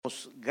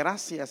damos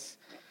gracias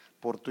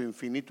por tu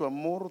infinito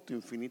amor, tu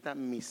infinita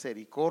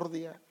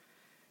misericordia.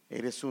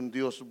 Eres un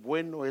Dios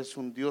bueno, es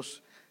un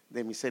Dios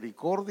de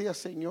misericordia,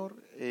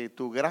 Señor.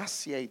 Tu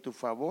gracia y tu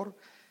favor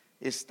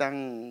es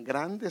tan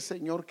grande,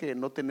 Señor, que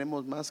no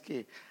tenemos más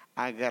que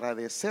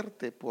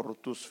agradecerte por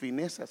tus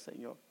finezas,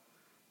 Señor,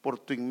 por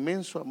tu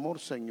inmenso amor,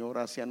 Señor,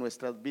 hacia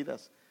nuestras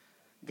vidas.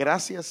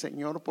 Gracias,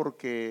 Señor,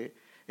 porque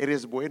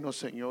eres bueno,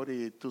 Señor,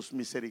 y tus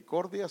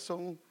misericordias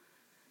son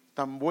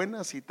tan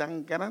buenas y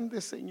tan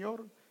grandes,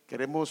 Señor.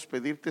 Queremos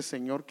pedirte,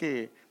 Señor,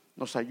 que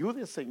nos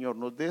ayudes, Señor,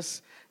 nos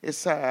des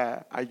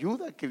esa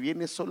ayuda que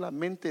viene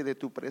solamente de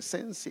tu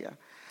presencia.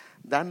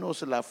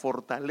 Danos la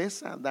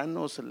fortaleza,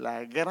 danos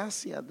la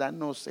gracia,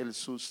 danos el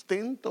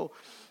sustento,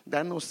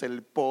 danos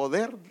el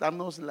poder,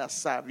 danos la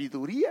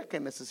sabiduría que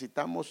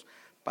necesitamos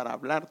para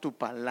hablar tu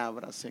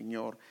palabra,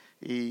 Señor.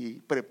 Y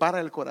prepara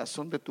el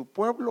corazón de tu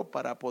pueblo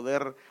para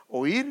poder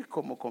oír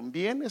como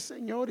conviene,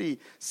 Señor, y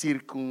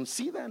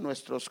circuncida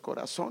nuestros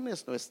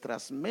corazones,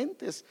 nuestras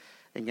mentes,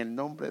 en el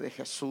nombre de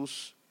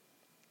Jesús.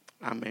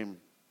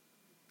 Amén.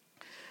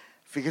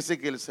 Fíjese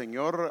que el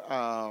Señor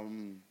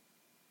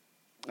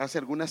hace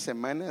algunas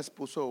semanas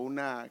puso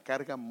una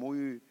carga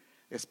muy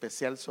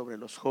especial sobre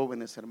los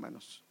jóvenes,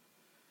 hermanos.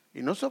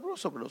 Y no solo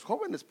sobre los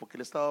jóvenes, porque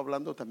Él estaba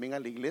hablando también a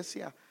la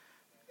iglesia,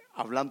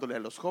 hablándole a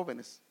los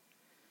jóvenes.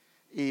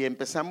 Y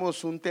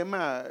empezamos un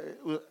tema,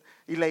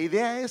 y la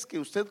idea es que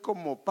usted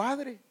como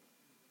padre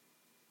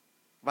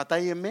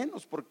batalle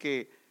menos,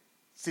 porque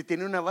si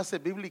tiene una base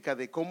bíblica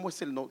de cómo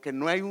es que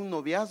no hay un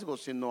noviazgo,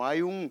 sino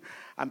hay un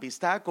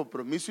amistad,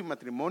 compromiso y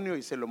matrimonio,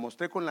 y se lo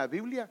mostré con la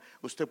Biblia,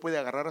 usted puede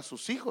agarrar a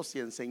sus hijos y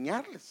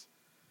enseñarles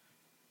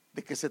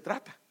de qué se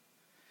trata.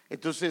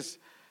 Entonces,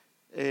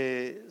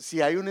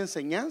 si hay una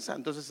enseñanza,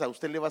 entonces a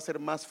usted le va a ser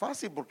más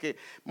fácil, porque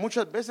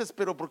muchas veces,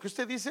 pero ¿por qué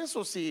usted dice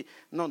eso? Si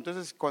no,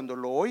 entonces cuando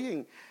lo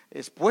oyen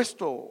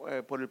expuesto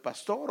por el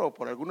pastor o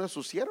por alguno de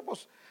sus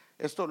siervos,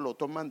 esto lo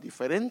toman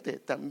diferente.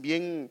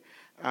 También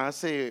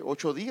hace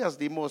 8 días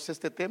dimos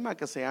este tema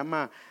que se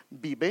llama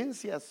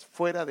vivencias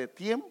fuera de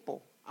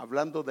tiempo,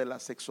 hablando de la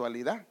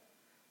sexualidad.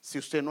 Si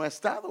usted no ha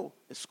estado,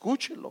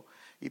 escúchelo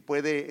y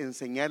puede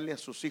enseñarle a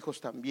sus hijos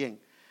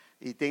también.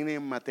 Y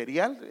tienen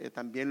material,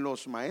 también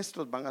los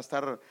maestros van a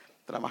estar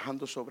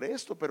trabajando sobre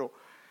esto, pero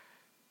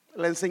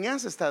la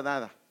enseñanza está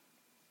dada.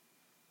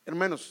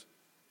 Hermanos,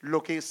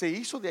 lo que se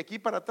hizo de aquí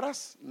para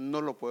atrás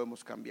no lo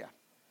podemos cambiar,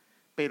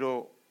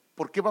 pero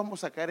 ¿por qué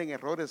vamos a caer en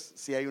errores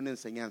si hay una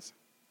enseñanza?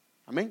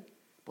 Amén.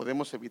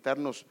 Podemos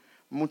evitarnos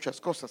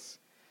muchas cosas,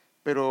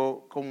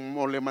 pero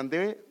como le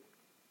mandé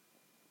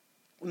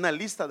una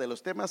lista de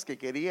los temas que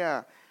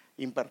quería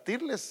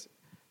impartirles,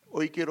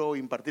 hoy quiero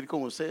impartir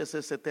con ustedes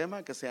ese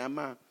tema que se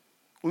llama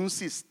un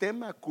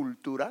sistema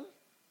cultural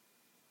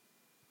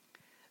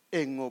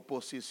en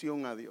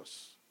oposición a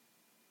Dios.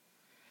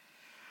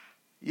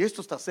 Y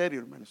esto está serio,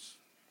 hermanos.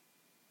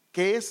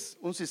 ¿Qué es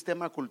un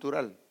sistema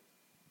cultural?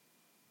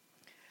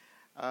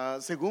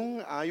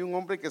 Según hay un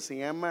hombre que se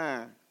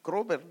llama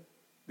Kroeber,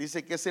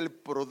 dice que es el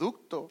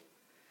producto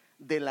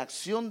de la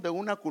acción de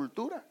una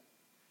cultura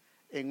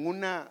en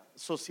una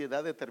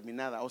sociedad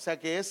determinada. O sea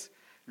que es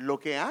lo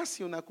que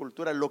hace una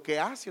cultura,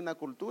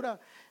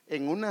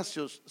 en una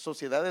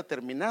sociedad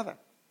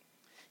determinada.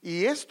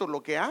 Y esto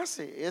lo que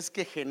hace es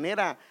que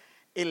genera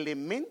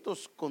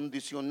elementos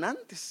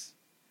condicionantes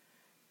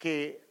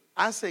que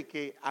hace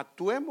que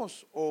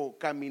actuemos o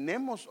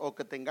caminemos o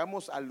que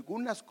tengamos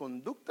algunas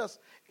conductas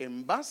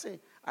en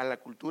base a la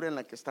cultura en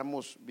la que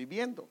estamos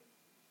viviendo.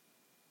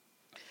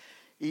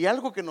 Y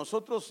algo que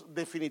nosotros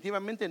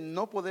definitivamente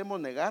no podemos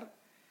negar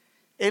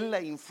es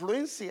la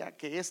influencia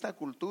que esta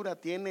cultura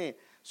tiene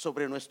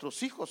sobre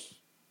nuestros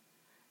hijos.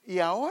 Y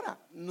ahora,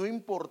 no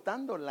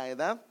importando la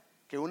edad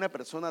que una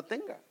persona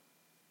tenga.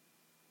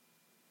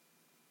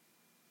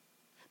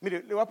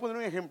 Mire, le voy a poner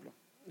un ejemplo.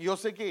 Yo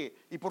sé que,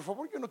 y por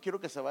favor yo no quiero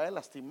que se vaya a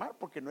lastimar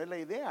porque no es la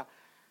idea,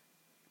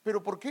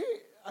 pero ¿por qué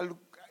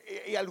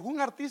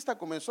algún artista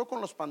comenzó con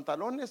los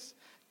pantalones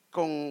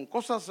con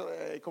cosas,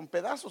 con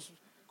pedazos,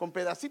 con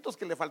pedacitos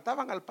que le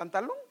faltaban al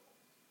pantalón?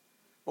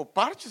 O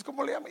parches,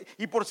 ¿cómo le llaman?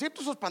 Y por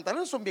cierto, esos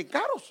pantalones son bien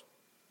caros,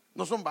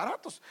 no son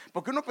baratos,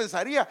 porque uno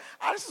pensaría,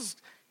 esos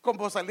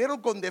como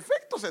salieron con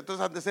defectos,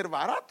 entonces han de ser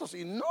baratos.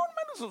 Y no,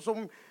 hermanos, esos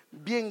son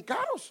bien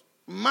caros,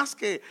 más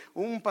que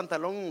un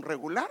pantalón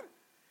regular.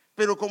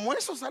 Pero como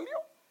eso salió,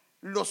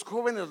 los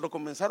jóvenes lo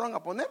comenzaron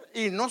a poner,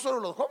 y no solo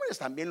los jóvenes,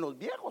 también los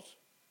viejos.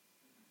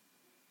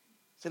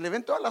 Se le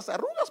ven todas las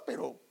arrugas,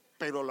 pero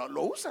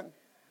lo usan.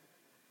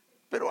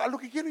 Pero a lo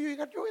que quiero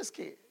llegar yo es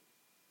que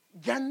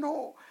ya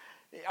no.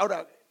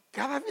 Ahora,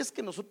 cada vez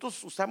que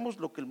nosotros usamos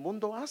lo que el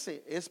mundo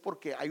hace es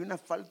porque hay una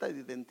falta de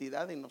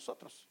identidad en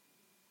nosotros.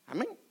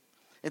 Amén.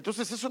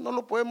 Entonces eso no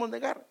lo podemos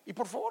negar. Y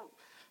por favor,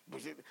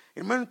 pues,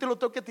 hermano, te lo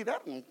tengo que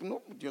tirar.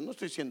 No, yo no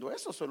estoy diciendo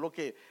eso. Solo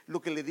que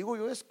lo que le digo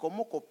yo es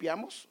cómo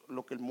copiamos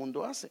lo que el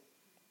mundo hace.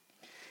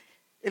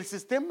 El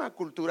sistema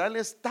cultural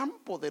es tan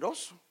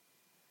poderoso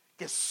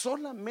que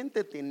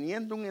solamente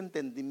teniendo un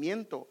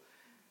entendimiento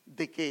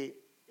de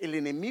que el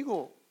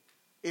enemigo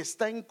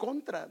está en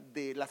contra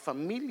de la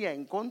familia,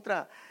 en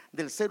contra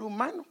del ser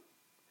humano,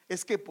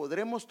 es que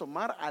podremos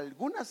tomar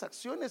algunas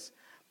acciones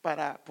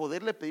para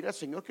poderle pedir al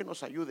Señor que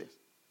nos ayude.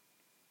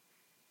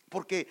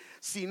 Porque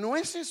si no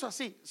es eso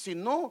así,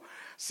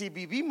 si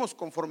vivimos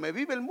conforme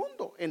vive el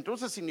mundo,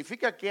 entonces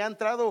significa que ha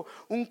entrado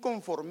un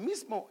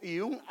conformismo y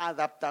un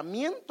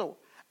adaptamiento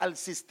al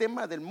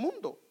sistema del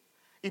mundo.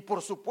 Y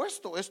por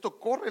supuesto, esto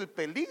corre el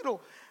peligro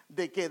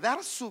de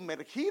quedar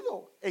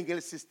sumergido en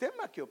el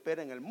sistema que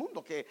opera en el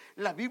mundo, que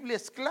la Biblia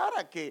es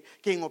clara que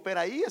quien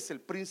opera ahí es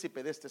el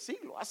príncipe de este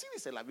siglo. Así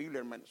dice la Biblia,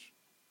 hermanos.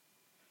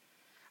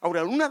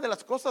 Ahora, una de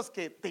las cosas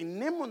que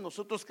tenemos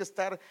nosotros que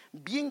estar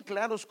bien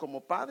claros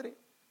como padre,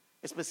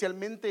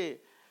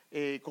 especialmente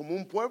como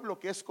un pueblo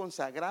que es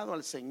consagrado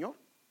al Señor,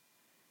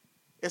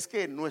 es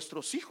que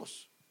nuestros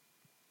hijos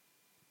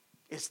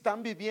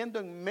están viviendo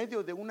en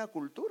medio de una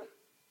cultura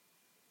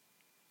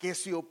que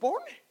se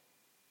opone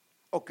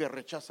o que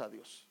rechaza a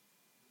Dios.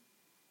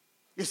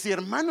 Y si,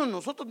 hermanos,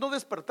 nosotros no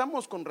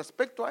despertamos con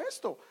respecto a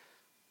esto,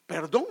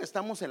 perdón,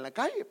 estamos en la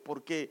calle,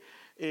 porque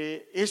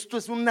esto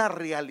es una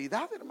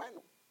realidad,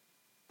 hermano.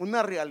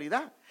 Una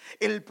realidad.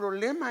 El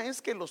problema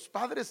es que los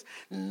padres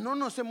no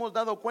nos hemos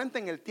dado cuenta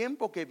en el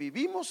tiempo que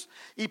vivimos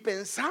y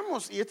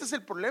pensamos, y este es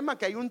el problema,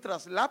 que hay un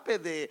traslape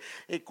de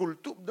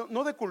cultura,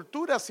 no de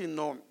cultura,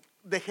 sino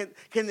de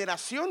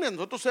generaciones.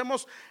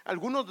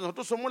 Algunos de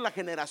nosotros somos la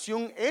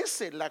generación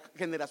S, la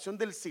generación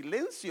del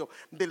silencio,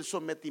 del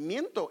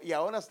sometimiento, y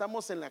ahora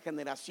estamos en la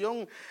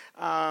generación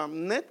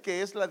net,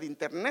 que es la de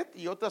internet,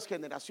 y otras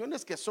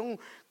generaciones que son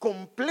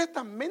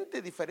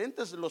completamente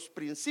diferentes los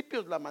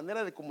principios, la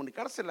manera de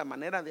comunicarse, la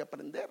manera de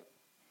aprender.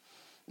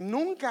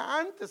 Nunca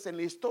antes en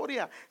la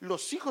historia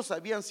los hijos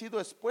habían sido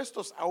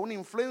expuestos a una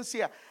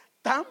influencia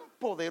tan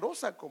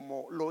poderosa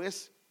como lo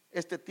es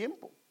este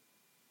tiempo.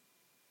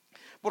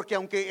 Porque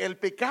aunque el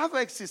pecado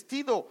ha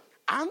existido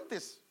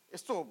antes,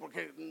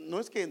 porque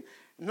no es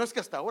que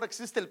hasta ahora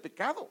existe el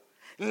pecado,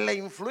 la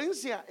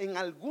influencia en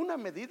alguna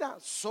medida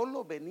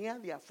solo venía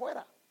de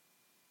afuera.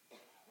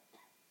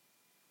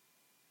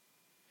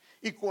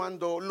 Y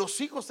cuando los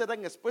hijos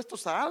eran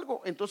expuestos a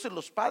algo, entonces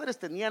los padres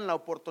tenían la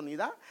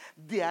oportunidad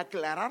de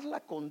aclarar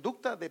la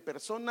conducta de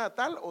persona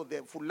tal o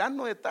de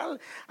fulano de tal,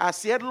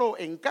 hacerlo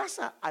en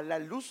casa a la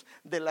luz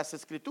de las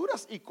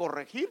escrituras y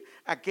corregir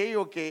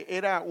aquello que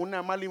era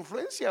una mala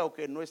influencia o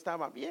que no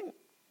estaba bien.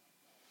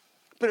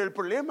 Pero el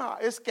problema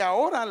es que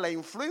ahora la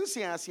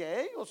influencia hacia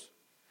ellos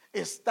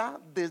está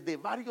desde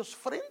varios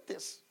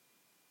frentes.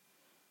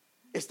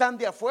 Están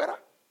de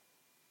afuera,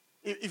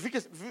 y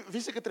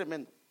fíjese qué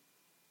tremendo.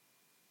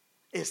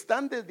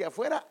 Están desde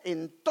afuera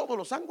en todos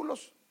los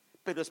ángulos,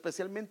 pero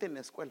especialmente en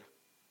la escuela.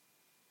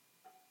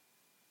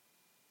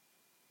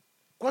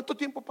 ¿Cuánto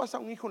tiempo pasa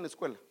un hijo en la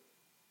escuela?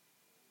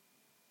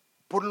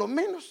 Por lo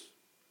menos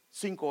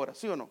 5 horas,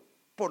 ¿sí o no?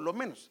 Por lo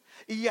menos.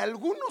 Y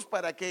algunos,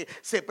 para que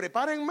se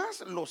preparen más,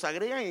 los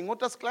agregan en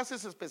otras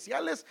clases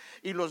especiales,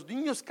 y los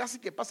niños casi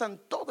que pasan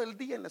todo el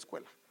día en la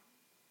escuela.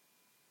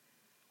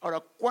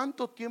 Ahora,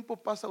 ¿cuánto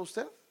tiempo pasa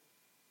usted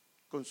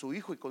con su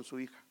hijo y con su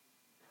hija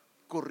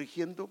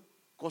corrigiendo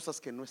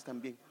cosas que no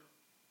están bien?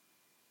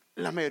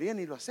 La mayoría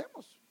ni lo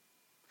hacemos.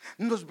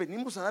 Nos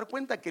venimos a dar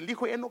cuenta que el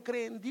hijo ya no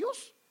cree en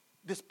Dios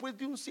después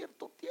de un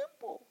cierto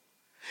tiempo,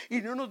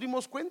 y no nos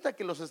dimos cuenta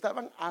que los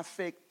estaban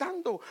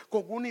afectando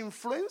con una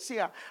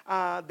influencia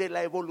de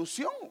la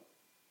evolución,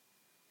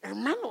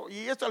 hermano.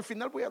 Y esto al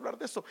final voy a hablar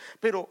de eso,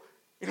 pero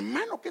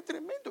hermano, qué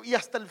tremendo. Y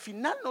hasta el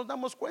final nos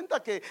damos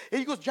cuenta que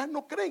ellos ya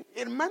no creen.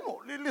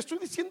 Hermano, le estoy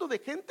diciendo de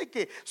gente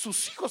que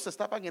sus hijos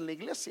estaban en la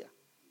iglesia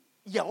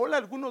y ahora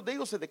algunos de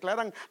ellos se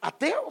declaran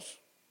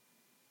ateos.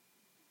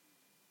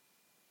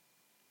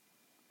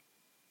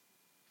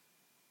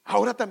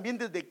 Ahora también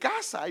desde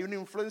casa hay una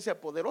influencia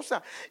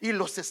poderosa, y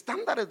los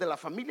estándares de la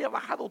familia han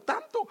bajado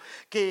tanto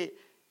que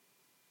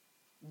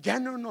ya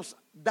no nos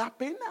da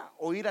pena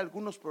oír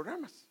algunos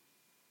programas,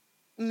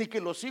 ni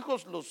que los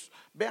hijos los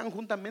vean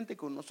juntamente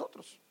con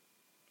nosotros.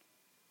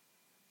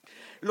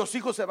 Los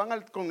hijos se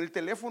van con el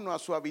teléfono a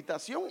su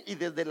habitación, y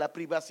desde la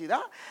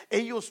privacidad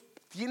ellos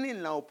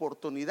tienen la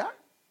oportunidad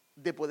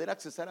de poder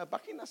accesar a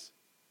páginas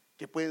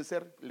que pueden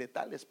ser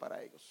letales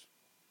para ellos.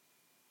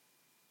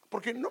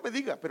 Porque no me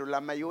diga, pero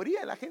la mayoría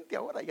de la gente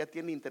ahora ya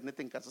tiene internet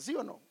en casa, ¿sí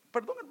o no?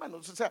 Perdón,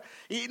 hermanos, o sea,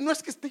 y no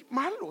es que esté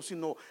malo,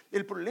 sino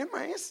el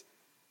problema es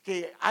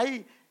que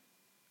hay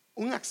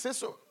un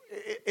acceso,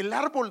 el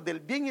árbol del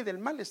bien y del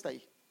mal está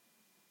ahí,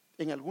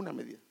 en alguna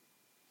medida.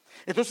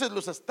 Entonces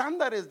los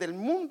estándares del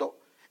mundo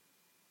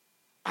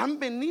han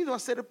venido a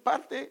ser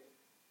parte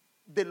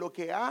de lo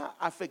que ha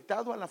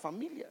afectado a la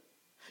familia,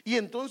 y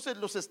entonces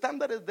los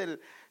estándares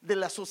de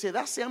la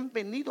sociedad se han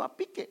venido a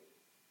pique.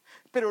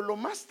 Pero lo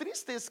más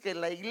triste es que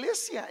la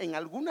iglesia en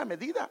alguna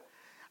medida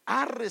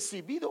ha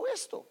recibido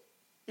esto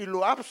y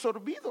lo ha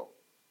absorbido.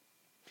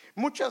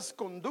 Muchas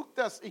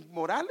conductas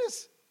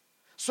inmorales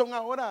son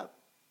ahora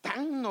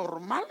tan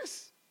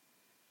normales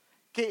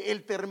que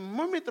el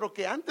termómetro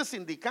que antes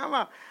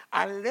indicaba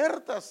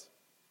alertas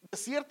de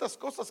ciertas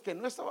cosas que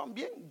no estaban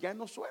bien ya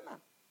no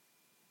suena.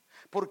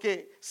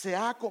 porque se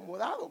ha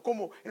acomodado.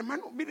 Como,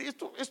 hermano, mire,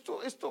 esto,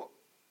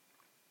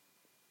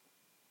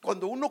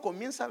 cuando uno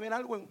comienza a ver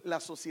algo en la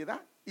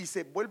sociedad y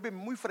se vuelve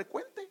muy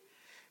frecuente,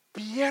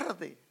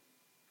 pierde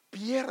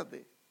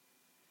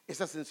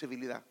esa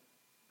sensibilidad.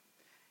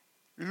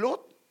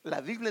 Lot,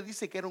 la Biblia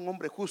dice que era un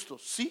hombre justo,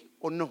 ¿sí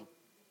o no?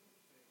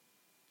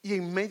 ¿Y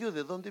en medio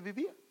de dónde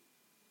vivía?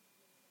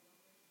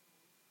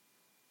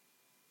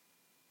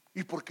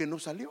 ¿Y por qué no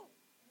salió?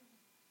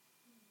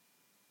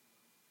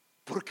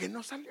 ¿Por qué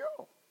no salió?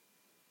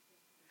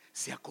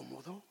 Se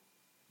acomodó.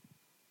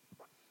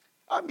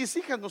 Mis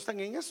hijas no están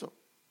en eso.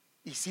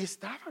 Y sí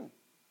estaban.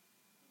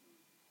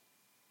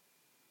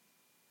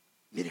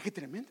 Mire qué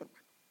tremendo,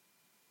 hermano.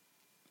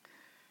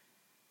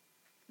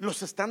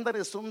 Los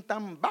estándares son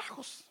tan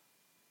bajos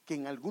que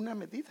en alguna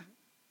medida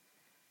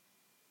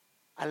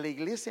a la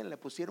iglesia le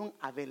pusieron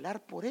a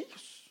velar por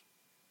ellos,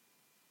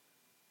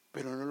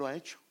 pero no lo ha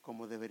hecho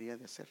como debería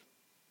de hacer.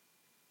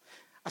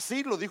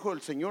 Así lo dijo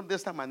el Señor de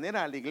esta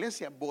manera a la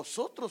iglesia: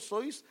 vosotros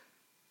sois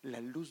la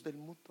luz del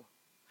mundo.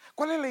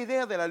 ¿Cuál es la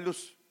idea de la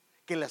luz?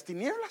 Que las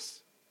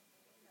tinieblas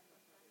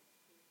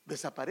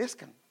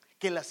desaparezcan,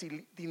 que las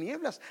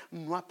tinieblas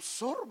no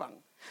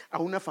absorban a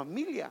una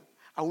familia,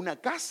 a una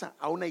casa,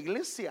 a una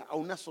iglesia, a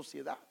una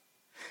sociedad.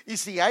 Y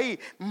si hay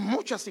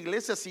muchas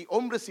iglesias y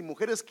hombres y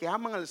mujeres que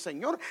aman al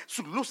Señor,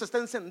 su luz está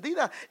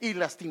encendida y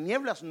las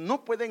tinieblas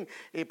no pueden,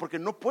 porque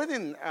no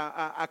pueden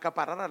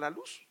acaparar a la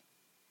luz.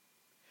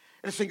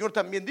 El Señor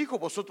también dijo: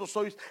 vosotros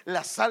sois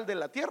la sal de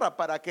la tierra,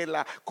 para que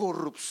la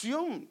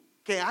corrupción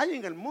que hay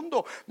en el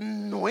mundo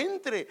no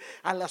entre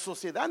a la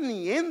sociedad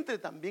ni entre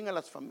también a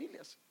las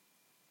familias.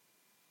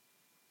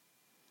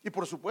 Y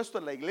por supuesto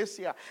la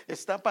iglesia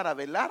está para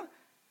velar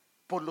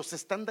por los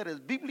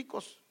estándares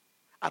bíblicos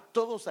a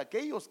todos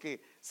aquellos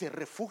que se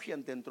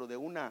refugian dentro de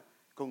una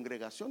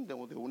congregación, de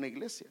una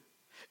iglesia.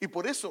 Y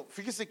por eso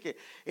fíjese que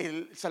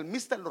el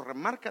salmista lo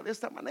remarca de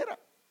esta manera.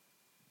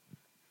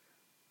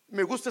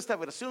 Me gusta esta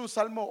versión,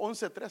 Salmo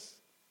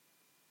 11:3.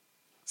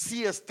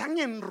 Si están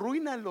en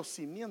ruina los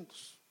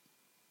cimientos,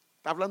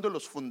 está hablando de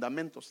los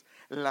fundamentos,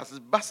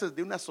 las bases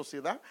de una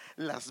sociedad,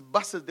 las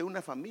bases de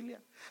una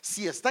familia.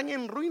 Si están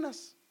en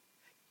ruinas,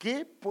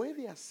 ¿qué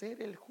puede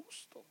hacer el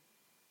justo?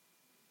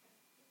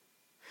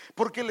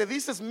 Porque le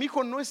dices: mi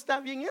hijo, no está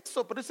bien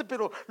eso,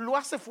 pero lo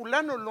hace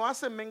fulano, lo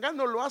hace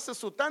mengano, lo hace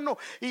sutano,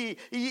 y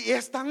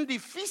es tan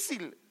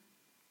difícil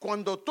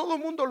cuando todo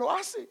el mundo lo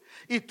hace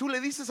y tú le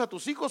dices a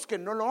tus hijos que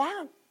no lo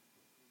hagan.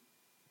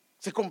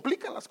 Se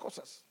complican las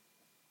cosas.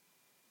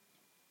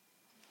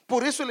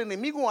 Por eso el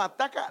enemigo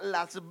ataca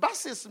las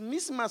bases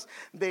mismas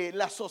de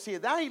la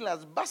sociedad y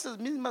las bases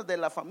mismas de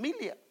la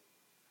familia.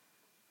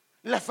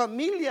 La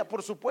familia,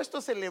 por supuesto,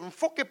 es el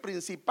enfoque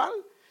principal,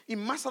 y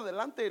más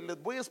adelante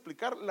les voy a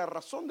explicar la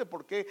razón de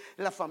por qué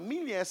la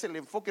familia es el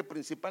enfoque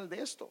principal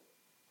de esto.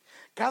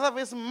 Cada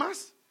vez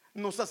más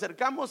nos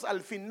acercamos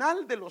al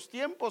final de los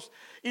tiempos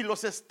y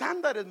los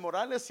estándares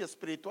morales y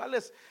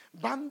espirituales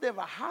van de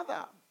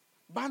bajada,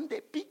 van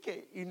de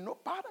pique y no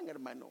paran,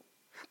 hermano.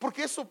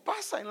 Porque eso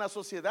pasa en la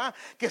sociedad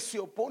que se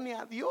opone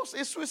a Dios.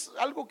 Eso es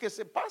algo que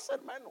se pasa,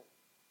 hermano.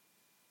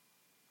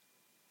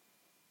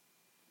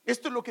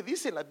 Esto es lo que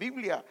dice la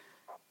Biblia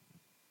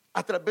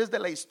a través de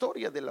la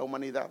historia de la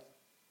humanidad.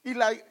 Y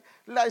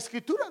la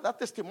escritura da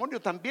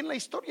testimonio, también la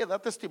historia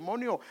da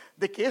testimonio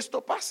de que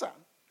esto pasa.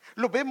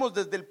 Lo vemos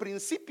desde el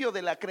principio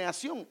de la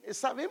creación.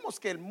 Sabemos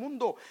que el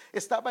mundo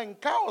estaba en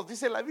caos.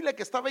 Dice la Biblia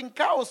que estaba en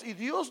caos y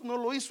Dios no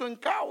lo hizo en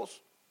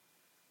caos.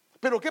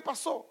 Pero ¿qué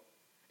pasó?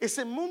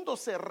 Ese mundo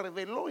se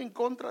rebeló en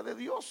contra de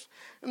Dios.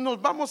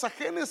 Nos vamos a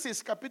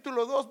Génesis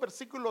capítulo 2,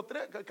 versículo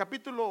 3,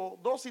 capítulo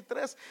 2 y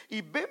 3,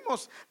 y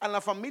vemos a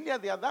la familia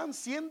de Adán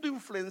siendo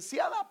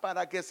influenciada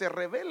para que se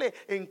rebele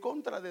en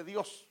contra de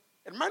Dios.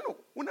 Hermano,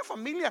 una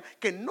familia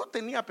que no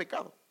tenía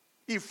pecado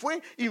y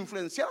fue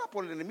influenciada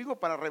por el enemigo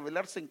para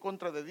rebelarse en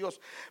contra de Dios.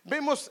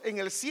 Vemos en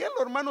el cielo,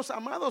 hermanos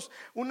amados,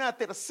 una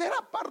tercera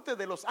parte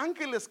de los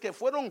ángeles que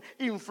fueron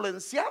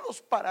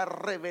influenciados para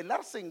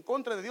rebelarse en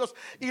contra de Dios.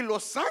 Y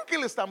los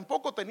ángeles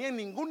tampoco tenían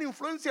ninguna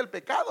influencia al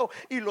pecado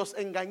y los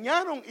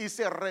engañaron y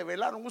se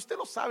rebelaron. Usted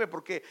lo sabe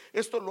porque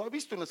esto lo ha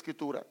visto en la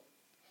escritura.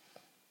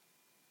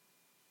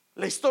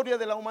 La historia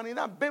de la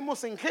humanidad,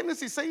 vemos en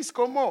Génesis 6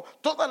 como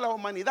toda la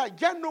humanidad,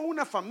 ya no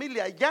una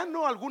familia, ya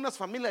no algunas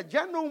familias,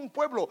 ya no un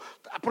pueblo,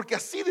 porque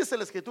así dice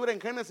la escritura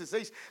en Génesis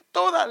 6,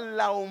 toda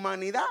la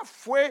humanidad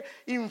fue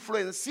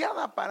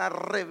influenciada para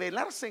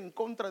rebelarse en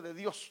contra de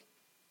Dios.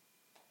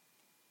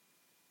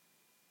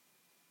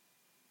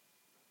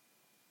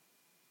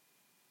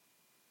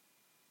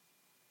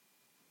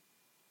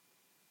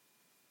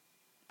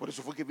 Por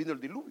eso fue que vino el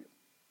diluvio.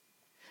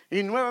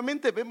 Y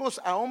nuevamente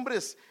vemos a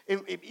hombres,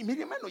 y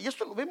mire, hermano, y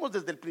esto lo vemos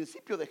desde el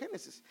principio de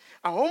Génesis,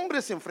 a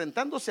hombres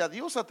enfrentándose a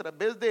Dios a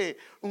través de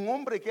un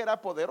hombre que era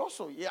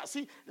poderoso. Y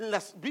así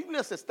las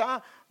Biblias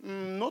está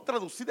no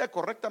traducida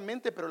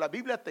correctamente, pero la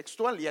Biblia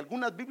textual y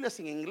algunas Biblias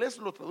en inglés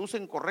lo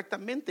traducen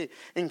correctamente.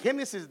 En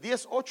Génesis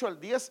 10, 8 al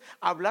 10,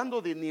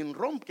 hablando de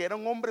Nimrod, que era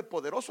un hombre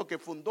poderoso que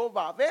fundó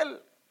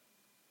Babel.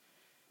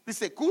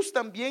 Dice, Cus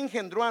también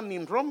engendró a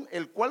Nimrod,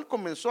 el cual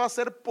comenzó a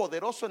ser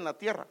poderoso en la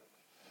tierra.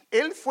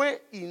 Él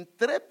fue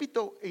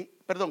intrépido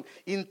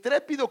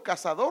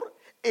cazador,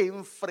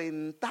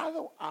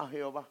 enfrentado a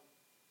Jehová.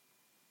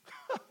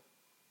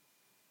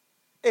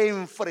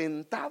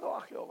 Enfrentado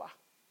a Jehová.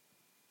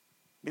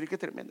 Mire qué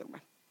tremendo,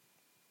 hermano.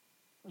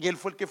 Y él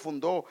fue el que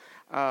fundó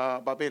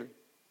Babel.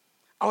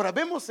 Ahora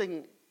vemos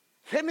en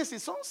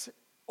Génesis 11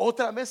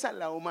 otra vez a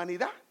la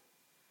humanidad.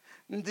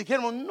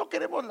 Dijeron, no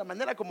queremos la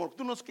manera como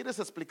tú nos quieres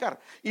explicar,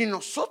 y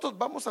nosotros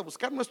vamos a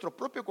buscar nuestro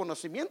propio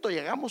conocimiento y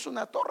hagamos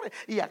una torre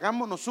y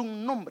hagámonos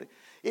un nombre.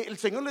 El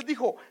Señor les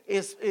dijo,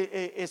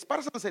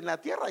 espárzanse en la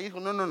tierra, y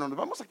dijo, no, nos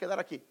vamos a quedar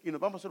aquí y nos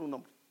vamos a hacer un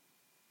nombre.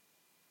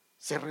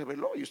 Se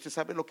rebeló y usted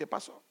sabe lo que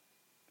pasó.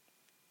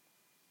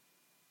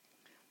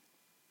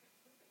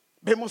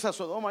 Vemos a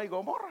Sodoma y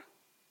Gomorra,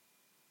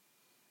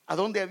 a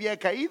dónde había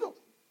caído.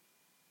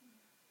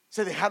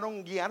 Se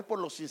dejaron guiar por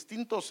los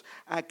instintos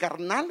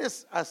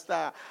carnales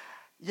hasta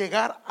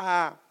llegar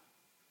a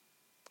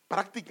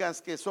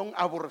prácticas que son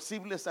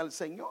aborrecibles al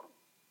Señor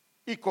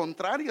y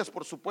contrarias,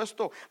 por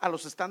supuesto, a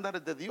los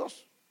estándares de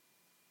Dios.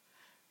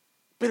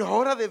 Pero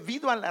ahora,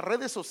 debido a las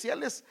redes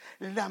sociales,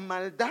 la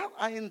maldad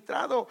ha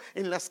entrado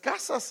en las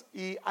casas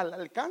y al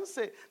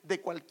alcance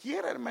de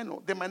cualquier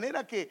hermano, de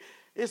manera que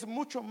es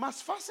mucho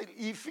más fácil.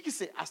 Y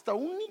fíjese, hasta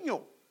un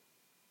niño,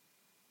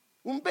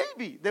 un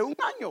baby de 1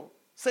 año,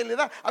 se le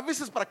da, a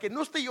veces para que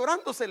no esté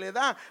llorando, se le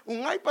da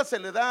un iPad, se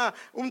le da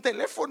un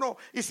teléfono,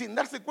 y sin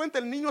darse cuenta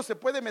el niño se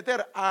puede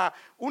meter a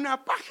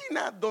una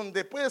página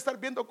donde puede estar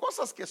viendo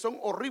cosas que son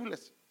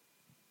horribles.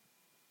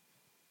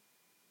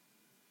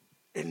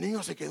 El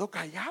niño se quedó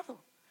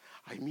callado.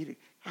 Ay, mire,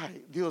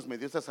 Dios me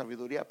dio esa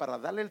sabiduría para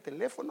darle el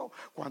teléfono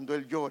cuando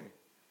él llore.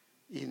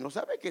 Y no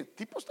sabe que el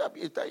tipo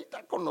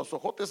está con los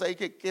ojotes ahí,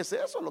 que ¿qué es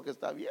eso lo que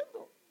está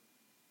viendo?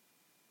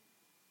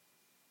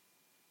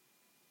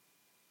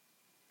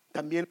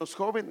 También los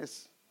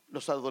jóvenes,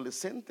 los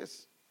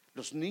adolescentes,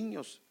 los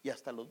niños y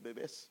hasta los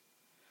bebés,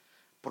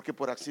 porque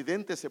por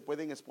accidente se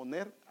pueden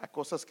exponer a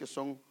cosas que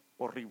son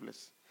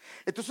horribles.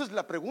 Entonces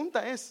la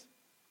pregunta es,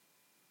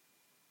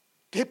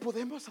 ¿qué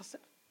podemos hacer?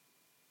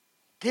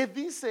 ¿Qué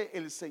dice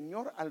el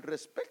Señor al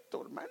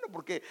respecto, hermano?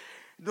 Porque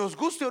nos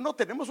guste o no,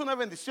 tenemos una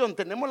bendición.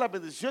 Tenemos la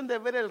bendición de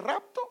ver el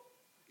rapto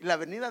y la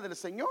venida del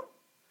Señor,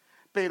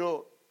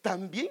 pero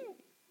también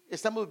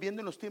estamos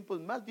viviendo en los tiempos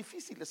más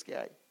difíciles que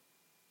hay.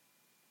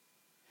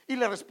 Y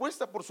la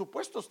respuesta, por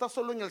supuesto, está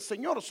solo en el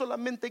Señor,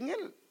 solamente en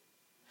Él.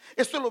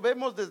 Esto lo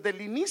vemos desde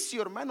el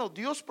inicio, hermano,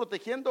 Dios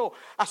protegiendo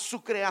a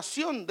su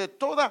creación de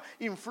toda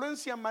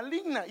influencia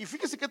maligna. Y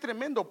fíjese qué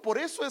tremendo. Por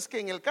eso es que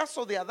en el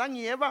caso de Adán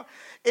y Eva,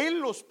 Él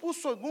los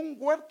puso en un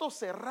huerto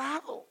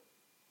cerrado.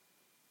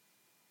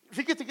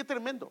 Fíjese qué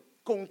tremendo,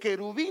 con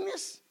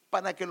querubines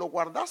para que lo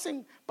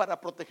guardasen,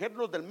 para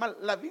protegerlos del mal.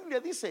 La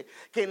Biblia dice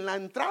que en la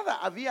entrada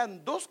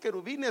habían 2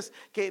 querubines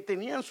que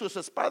tenían sus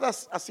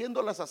espadas,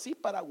 haciéndolas así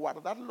para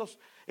guardarlos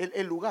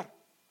el lugar.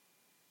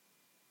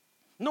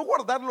 No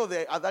guardarlo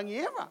de Adán y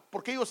Eva,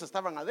 porque ellos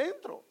estaban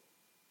adentro.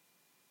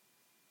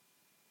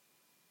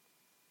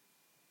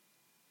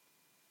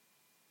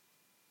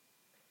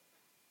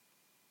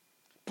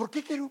 ¿Por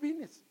qué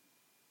querubines?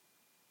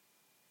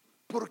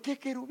 ¿Por qué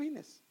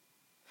querubines?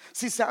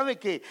 Si sabe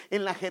que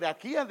en la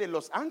jerarquía de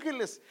los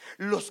ángeles,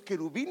 los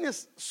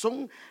querubines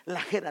son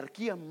la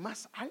jerarquía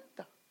más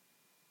alta.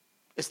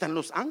 Están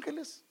los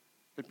ángeles,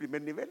 el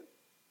primer nivel,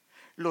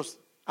 los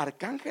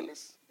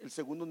arcángeles, el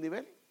segundo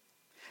nivel,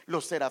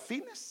 los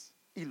serafines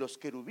y los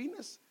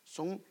querubines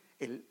son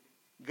el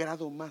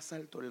grado más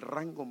alto, el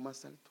rango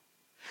más alto.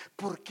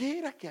 ¿Por qué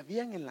era que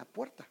habían en la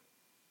puerta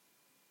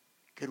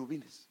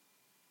querubines?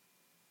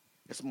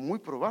 Es muy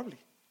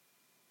probable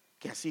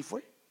que así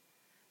fue,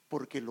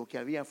 porque lo que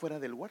había fuera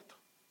del huerto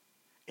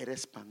era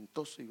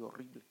espantoso y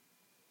horrible,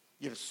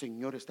 y el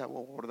Señor estaba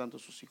guardando a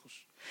sus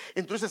hijos.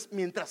 Entonces,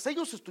 mientras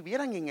ellos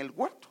estuvieran en el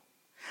huerto,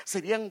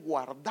 serían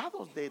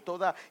guardados de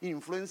toda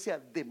influencia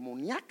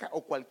demoníaca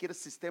o cualquier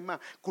sistema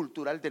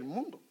cultural del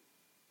mundo,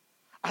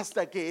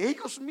 hasta que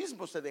ellos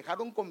mismos se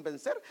dejaron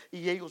convencer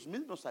y ellos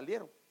mismos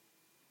salieron.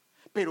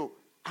 Pero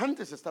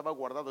antes estaba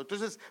guardado.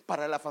 Entonces,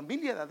 para la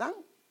familia de Adán,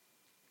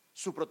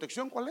 su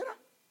protección, ¿cuál era?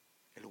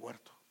 El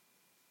huerto.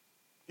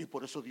 Y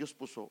por eso Dios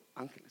puso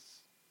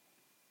ángeles.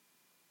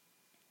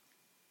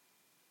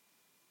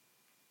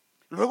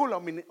 Luego la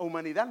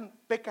humanidad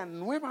peca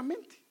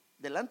nuevamente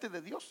delante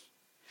de Dios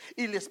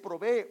y les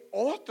provee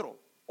otro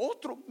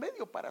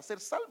medio para ser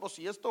salvos.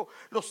 Y esto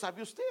lo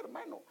sabe usted,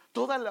 hermano.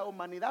 Toda la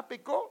humanidad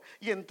pecó,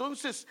 y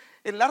entonces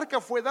el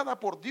arca fue dada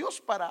por Dios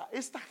para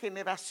esta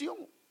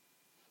generación,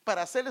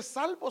 para ser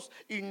salvos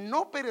y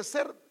no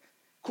perecer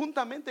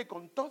juntamente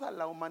con toda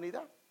la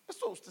humanidad.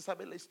 Esto usted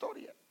sabe la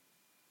historia.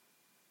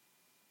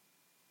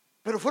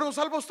 Pero fueron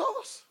salvos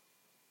todos.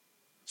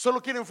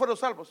 Solo quienes fueron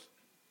salvos,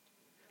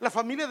 la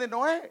familia de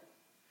Noé,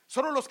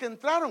 solo los que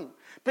entraron.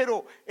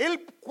 Pero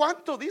él,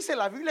 ¿cuánto dice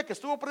la Biblia que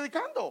estuvo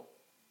predicando?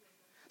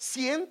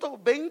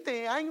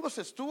 120 años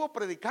estuvo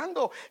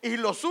predicando, y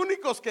los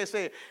únicos que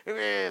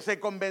se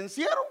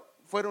convencieron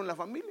fueron la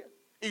familia.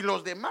 Y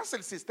los demás,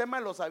 el sistema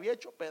los había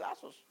hecho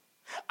pedazos.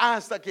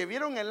 Hasta que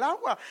vieron el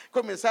agua,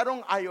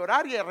 comenzaron a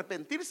llorar y a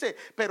arrepentirse,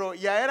 pero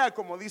ya era,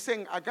 como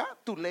dicen acá,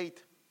 too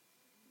late.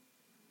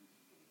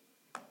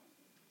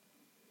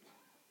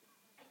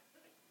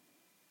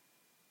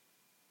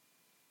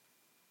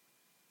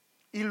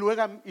 Y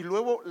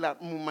luego la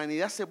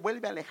humanidad se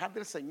vuelve a alejar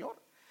del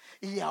Señor.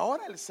 Y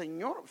ahora el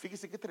Señor,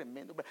 fíjese qué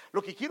tremendo.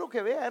 Lo que quiero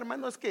que vea,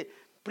 hermano, es que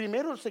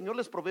primero el Señor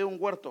les provee un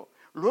huerto,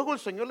 luego el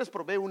Señor les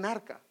provee un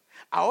arca.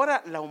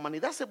 Ahora la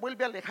humanidad se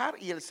vuelve a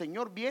alejar y el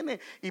Señor viene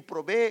y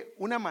provee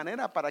una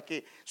manera para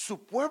que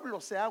su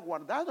pueblo sea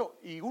guardado.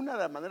 Y una de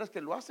las maneras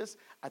que lo hace es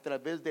a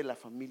través de la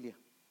familia.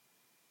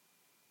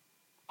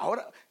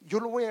 Ahora yo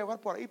lo voy a llevar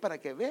por ahí para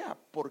que vea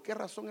por qué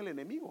razón el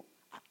enemigo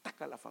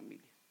ataca a la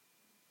familia.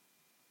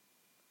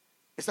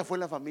 Esa fue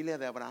la familia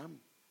de Abraham.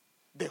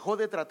 Dejó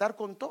de tratar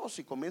con todos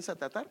y comienza a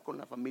tratar con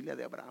la familia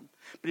de Abraham.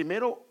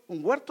 Primero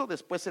un huerto,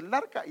 después el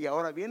arca, y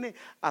ahora viene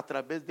a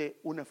través de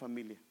una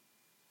familia.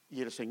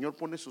 Y el Señor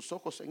pone sus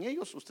ojos en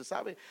ellos. Usted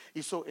sabe,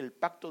 hizo el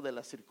pacto de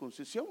la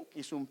circuncisión,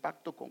 hizo un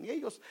pacto con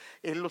ellos.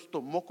 Él los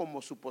tomó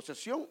como su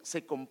posesión,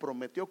 se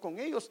comprometió con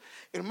ellos.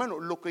 Hermano,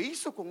 lo que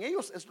hizo con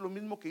ellos es lo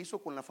mismo que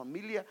hizo con la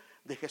familia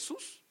de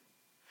Jesús.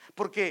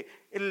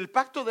 Porque el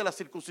pacto de la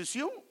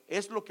circuncisión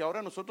es lo que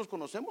ahora nosotros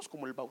conocemos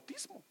como el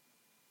bautismo.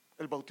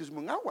 El bautismo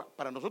en agua,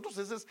 para nosotros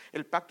ese es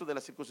el pacto de la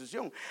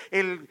circuncisión.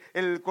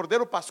 El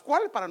Cordero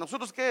Pascual, para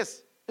nosotros ¿qué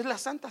es? Es la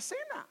Santa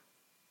Cena.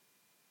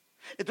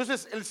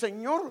 Entonces el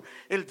Señor,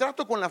 el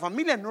trato con la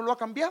familia no lo ha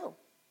cambiado.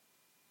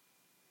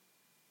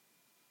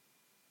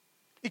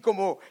 Y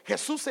como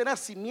Jesús era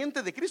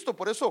simiente de Cristo,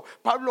 por eso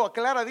Pablo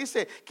aclara,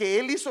 dice que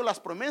Él hizo las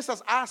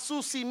promesas a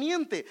su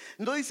simiente.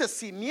 No dice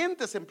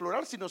simientes en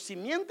plural, sino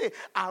simiente,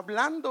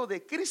 hablando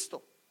de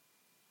Cristo.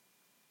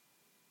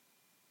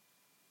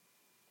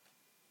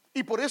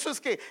 Y por eso es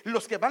que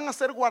los que van a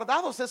ser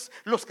guardados es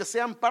los que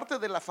sean parte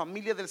de la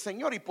familia del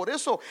Señor. Y por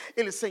eso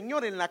el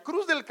Señor en la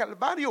cruz del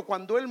Calvario,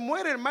 cuando Él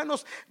muere,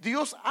 hermanos,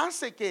 Dios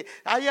hace que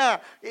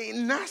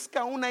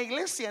nazca una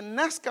iglesia,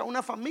 nazca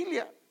una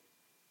familia.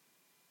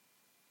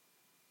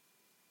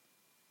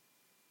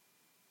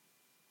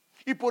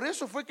 Y por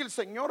eso fue que el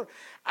Señor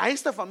a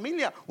esta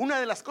familia, una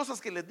de las cosas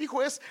que les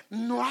dijo es: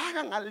 no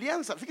hagan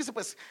alianza. Fíjese,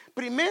 pues,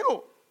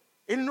 primero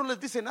Él no les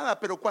dice nada,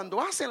 pero cuando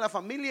hacen la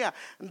familia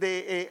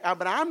de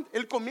Abraham,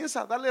 Él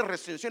comienza a darle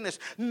restricciones.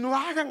 No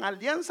hagan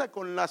alianza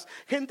con las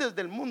gentes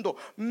del mundo.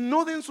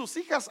 No den sus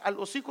hijas a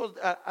los hijos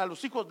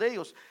de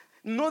ellos.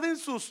 No den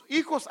sus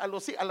hijos a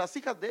las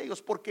hijas de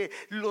ellos, porque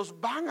los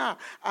van a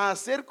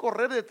hacer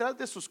correr detrás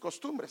de sus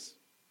costumbres.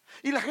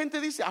 Y la gente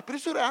dice: pero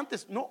eso era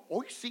antes. No,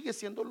 hoy sigue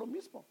siendo lo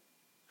mismo.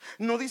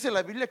 No dice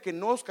la Biblia que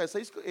no os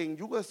caséis en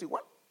yugo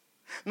desigual.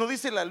 No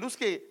dice la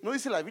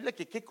Biblia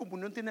que qué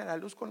comunión tiene la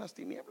luz con las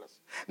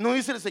tinieblas. No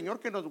dice el Señor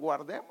que nos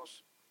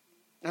guardemos.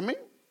 Amén.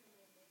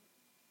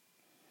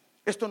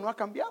 Esto no ha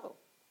cambiado.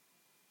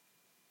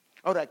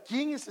 Ahora,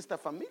 ¿quién es esta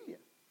familia?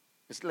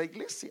 Es la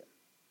iglesia.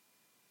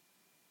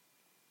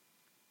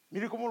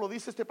 Mire cómo lo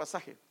dice este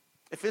pasaje,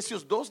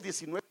 Efesios 2,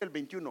 19 al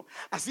 21.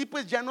 Así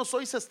pues ya no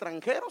sois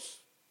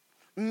extranjeros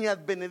ni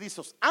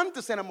advenedizos.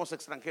 Antes éramos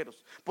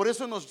extranjeros, por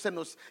eso se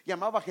nos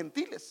llamaba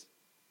gentiles,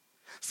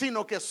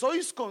 sino que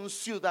sois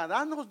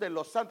conciudadanos de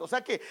los santos. O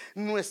sea que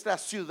nuestra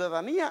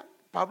ciudadanía,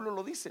 Pablo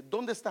lo dice,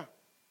 ¿dónde está?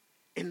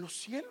 En los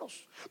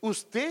cielos.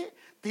 Usted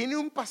tiene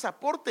un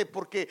pasaporte,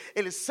 porque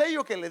el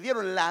sello que le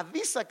dieron, la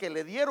visa que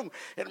le dieron,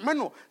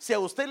 hermano, si a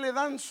usted le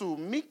dan su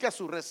mica,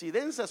 su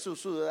residencia, su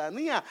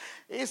ciudadanía,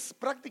 es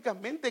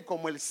prácticamente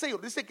como el sello.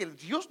 Dice que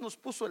Dios nos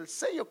puso el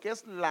sello, que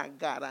es la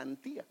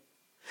garantía.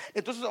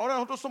 Entonces ahora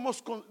nosotros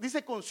somos,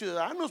 dice,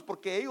 conciudadanos,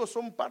 porque ellos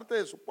son parte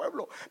de su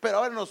pueblo, pero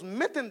ahora nos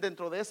meten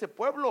dentro de ese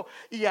pueblo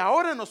y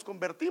ahora nos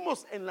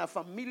convertimos en la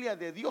familia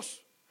de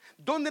Dios.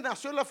 ¿Dónde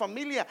nació la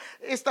familia?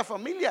 Esta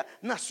familia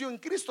nació en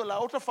Cristo. La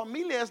otra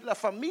familia es la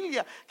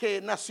familia que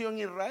nació en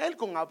Israel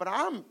con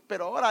Abraham,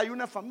 pero ahora hay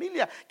una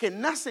familia que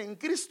nace en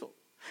Cristo.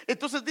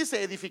 Entonces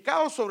dice: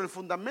 edificados sobre el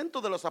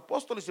fundamento de los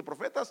apóstoles y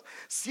profetas,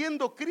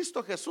 siendo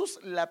Cristo Jesús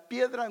la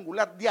piedra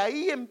angular. De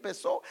ahí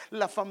empezó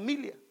la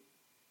familia,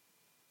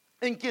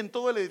 en quien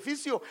todo el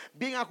edificio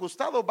bien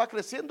ajustado va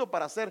creciendo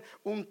para ser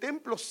un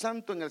templo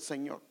santo en el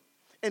Señor.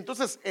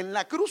 Entonces en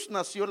la cruz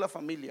nació la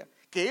familia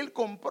que Él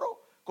compró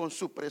con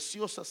su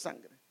preciosa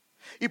sangre.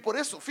 Y por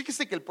eso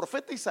fíjese que el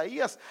profeta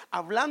Isaías,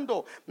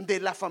 hablando de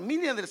la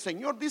familia del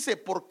Señor, dice: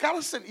 por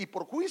cárcel y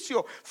por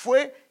juicio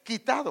fue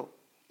quitado,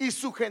 y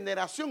su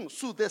generación,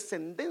 su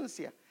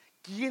descendencia,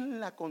 ¿quién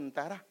la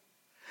contará?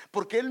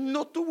 Porque Él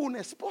no tuvo una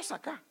esposa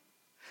acá,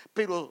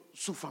 pero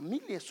su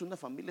familia es una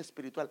familia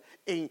espiritual.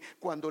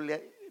 Cuando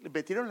le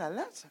metieron la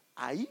lanza,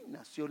 ahí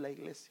nació la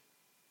iglesia.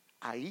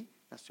 Ahí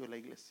nació la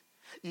iglesia.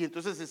 Y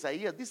entonces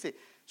Isaías dice: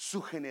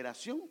 su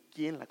generación,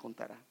 ¿quién la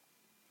contará?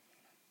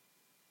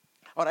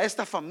 Ahora,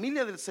 esta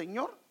familia del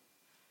Señor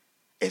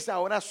es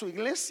ahora su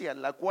iglesia,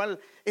 la cual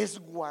es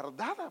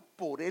guardada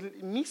por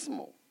Él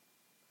mismo.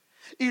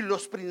 Y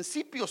los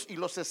principios y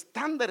los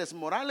estándares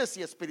morales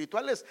y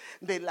espirituales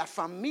de la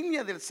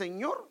familia del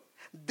Señor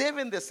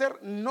deben de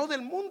ser no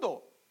del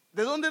mundo,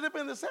 ¿De dónde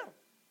deben de ser?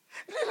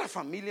 De la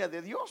familia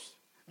de Dios.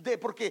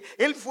 Porque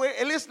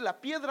Él es la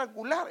piedra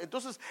angular.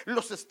 Entonces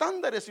los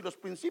estándares y los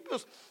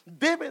principios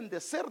deben de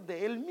ser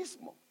de Él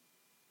mismo.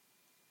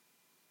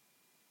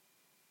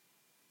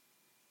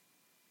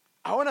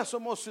 Ahora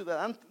somos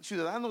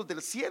ciudadanos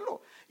del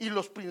cielo, y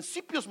los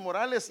principios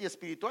morales y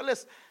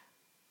espirituales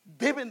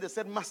deben de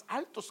ser más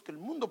altos que el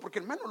mundo. Porque,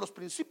 hermano, los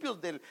principios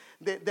de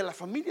la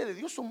familia de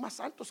Dios son más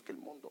altos que el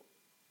mundo.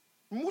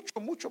 Mucho,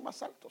 mucho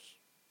más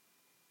altos.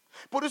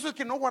 Por eso es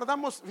que no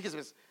guardamos.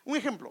 Fíjese, un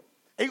ejemplo: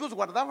 ellos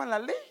guardaban la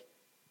ley.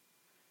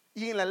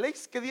 Y en la ley,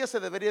 ¿qué día se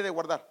debería de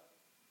guardar?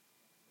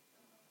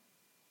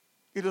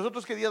 ¿Y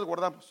nosotros qué días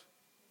guardamos?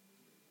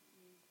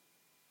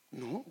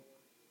 No,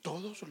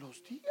 todos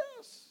los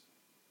días.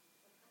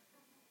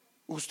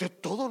 Usted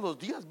todos los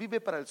días vive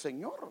para el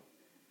Señor.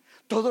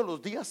 Todos los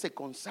días se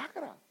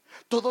consagra.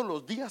 Todos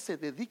los días se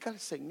dedica al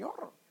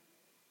Señor.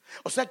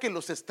 O sea que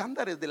los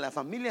estándares de la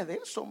familia de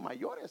Él son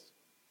mayores.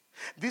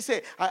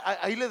 Dice,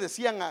 ahí le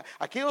decían a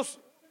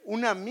aquellos,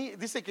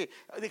 dice que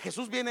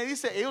Jesús viene y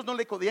dice, ellos no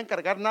le podían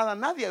cargar nada a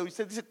nadie. Y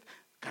usted dice,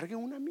 cargue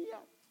una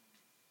mía.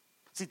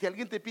 Si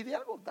alguien te pide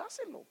algo,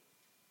 dáselo. O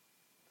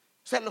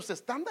sea, los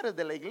estándares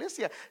de la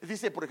iglesia,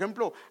 dice, por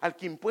ejemplo, al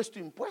que impuesto,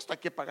 hay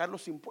que pagar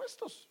los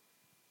impuestos.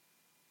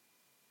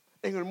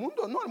 En el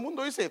mundo, no, el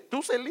mundo dice,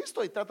 tú sé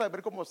listo y trata de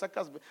ver cómo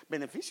sacas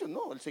beneficios.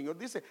 No, el Señor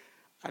dice,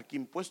 al que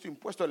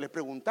impuesto. Le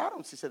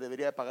preguntaron si se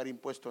debería de pagar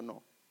impuesto o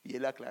no, y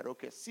Él aclaró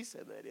que sí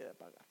se debería de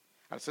pagar.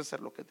 Al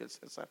César lo que es del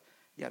César,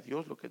 y a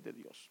Dios lo que es de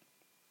Dios.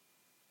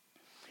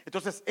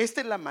 Entonces,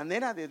 esta es la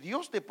manera de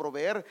Dios de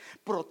proveer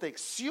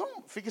protección,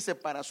 fíjese,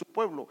 para su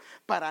pueblo,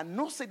 para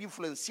no ser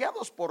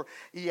influenciados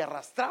y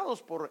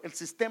arrastrados por el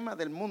sistema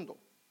del mundo.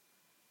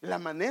 La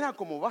manera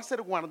como va a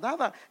ser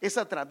guardada es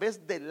a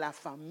través de la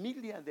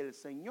familia del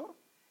Señor,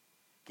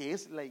 que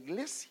es la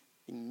iglesia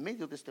en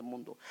medio de este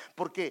mundo.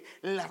 Porque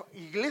la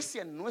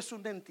iglesia no es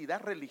una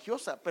entidad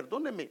religiosa,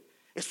 perdóneme,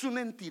 es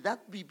una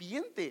entidad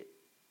viviente.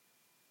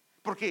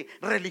 Porque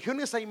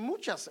religiones hay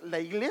muchas, la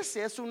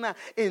iglesia es una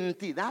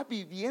entidad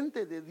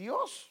viviente de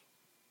Dios.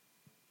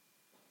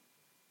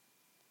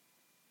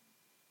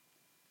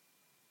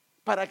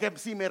 Para que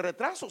si me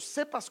retraso,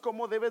 sepas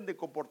cómo deben de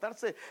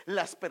comportarse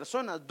las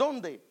personas.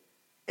 ¿Dónde?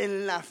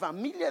 En la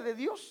familia de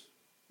Dios,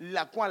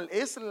 la cual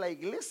es la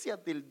iglesia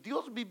del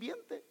Dios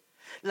viviente,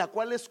 la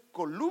cual es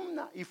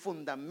columna y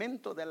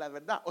fundamento de la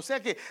verdad. O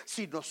sea que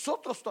si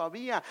nosotros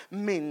todavía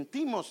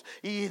mentimos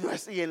y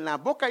en la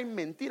boca hay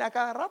mentira a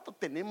cada rato,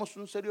 tenemos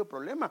un serio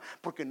problema,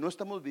 porque no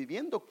estamos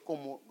viviendo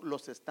como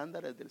los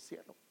estándares del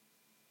cielo.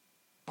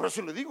 Por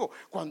eso le digo,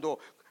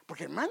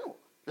 porque, hermano,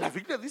 la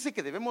Biblia dice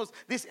que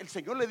el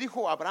Señor le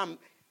dijo a Abraham,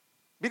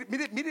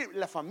 mire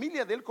la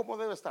familia de él cómo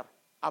debe estar.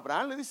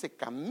 Abraham le dice,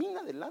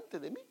 camina delante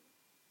de mí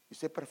y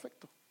sé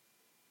perfecto.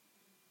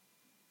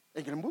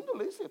 En el mundo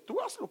le dice,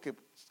 tú haz lo que...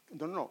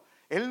 No,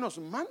 Él nos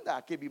manda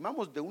a que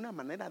vivamos de una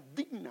manera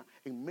digna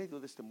en medio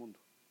de este mundo,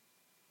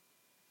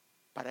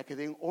 para que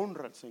den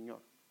honra al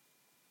Señor.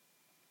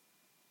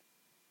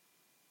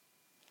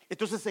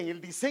 Entonces, en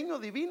el diseño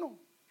divino,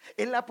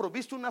 Él ha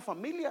provisto una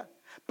familia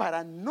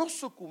para no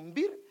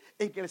sucumbir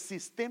en el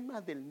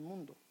sistema del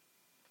mundo.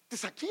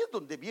 Entonces aquí es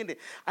donde viene.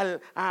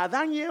 A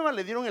Adán y Eva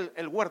le dieron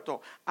el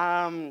huerto.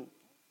 A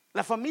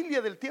la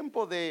familia del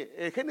tiempo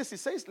de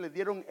Génesis 6 le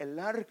dieron el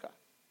arca.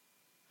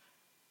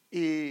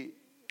 Y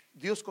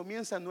Dios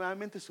comienza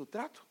nuevamente su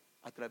trato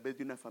a través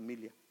de una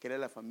familia, que era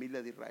la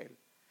familia de Israel.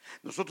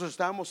 Nosotros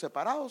estábamos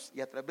separados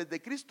y a través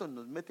de Cristo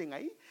nos meten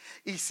ahí.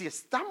 Y si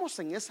estamos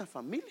en esa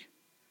familia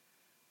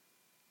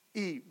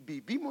y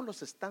vivimos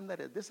los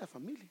estándares de esa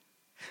familia,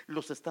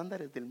 los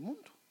estándares del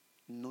mundo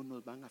no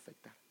nos van a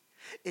afectar.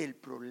 El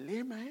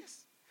problema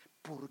es,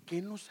 ¿por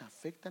qué nos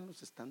afectan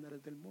los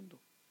estándares del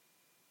mundo?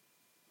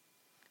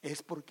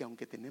 Es porque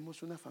aunque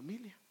tenemos una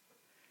familia,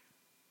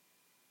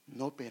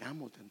 no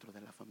operamos dentro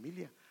de la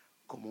familia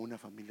como una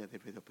familia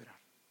debe de operar.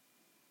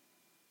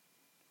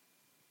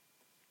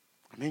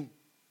 Amén.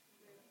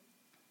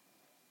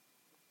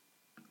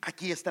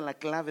 Aquí está la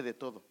clave de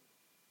todo.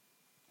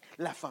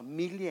 La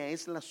familia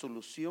es la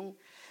solución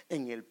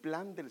en el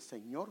plan del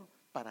Señor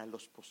para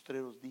los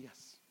postreros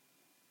días.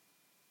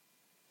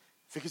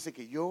 Fíjese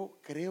que yo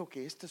creo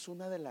que esta es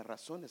una de las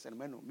razones,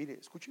 hermano. Mire,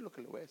 escuche lo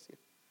que le voy a decir.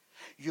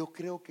 Yo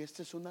creo que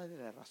esta es una de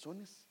las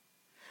razones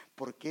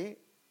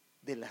porque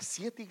de las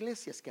 7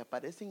 iglesias que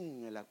aparecen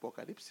en el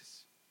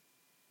Apocalipsis,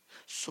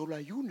 solo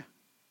hay una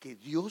que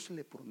Dios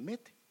le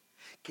promete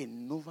que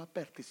no va a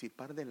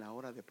participar de la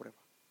hora de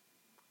prueba.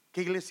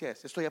 ¿Qué iglesia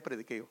es? Esto ya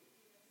prediqué yo.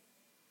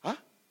 ¿Ah?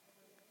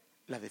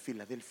 La de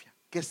Filadelfia.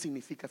 ¿Qué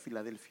significa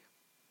Filadelfia?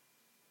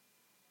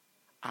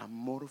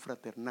 Amor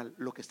fraternal.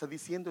 Lo que está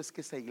diciendo es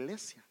que esa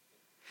iglesia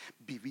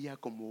vivía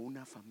como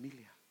una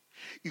familia.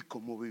 Y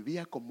como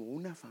vivía como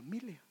una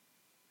familia,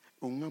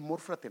 un amor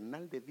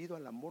fraternal debido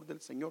al amor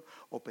del Señor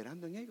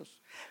operando en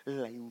ellos,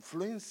 la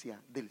influencia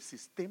del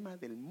sistema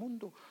del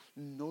mundo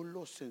no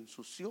los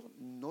ensució,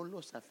 no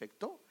los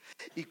afectó.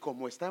 Y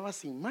como estaba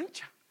sin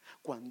mancha,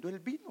 cuando Él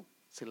vino,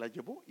 se la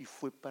llevó y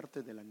fue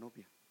parte de la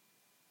novia.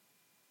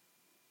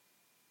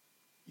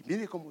 Y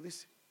mire cómo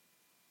dice,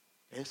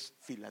 es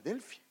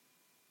Filadelfia.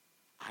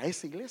 A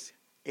esa iglesia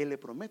Él le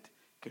promete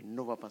que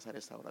no va a pasar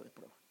esa hora de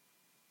prueba.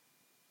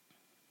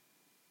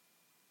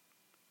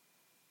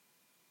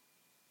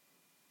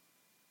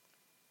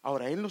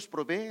 Ahora Él nos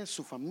provee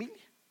su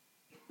familia,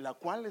 la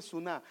cual es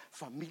una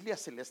familia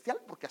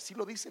celestial, porque así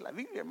lo dice la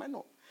Biblia,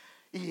 hermano.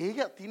 Y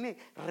ella tiene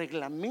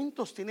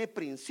reglamentos, tiene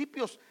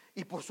principios,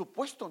 y por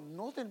supuesto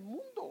no del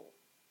mundo.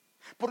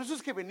 Por eso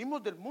es que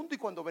venimos del mundo, y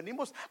cuando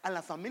venimos a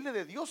la familia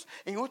de Dios,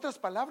 en otras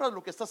palabras,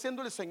 lo que está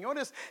haciendo el Señor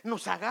es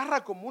nos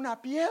agarra como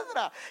una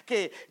piedra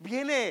que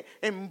viene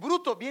en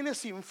bruto, viene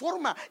sin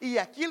forma, y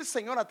aquí el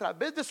Señor, a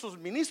través de sus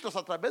ministros,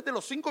 a través de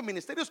los 5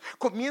 ministerios,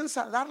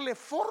 comienza a darle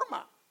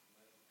forma.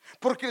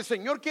 Porque el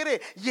Señor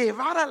quiere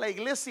llevar a la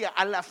iglesia,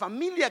 a la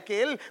familia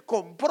que Él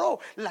compró,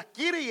 la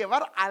quiere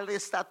llevar a la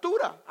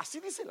estatura, así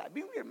dice la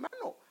Biblia,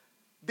 hermano,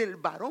 del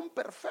varón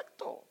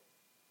perfecto.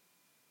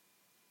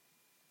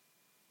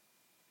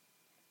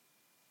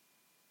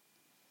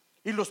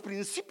 Y los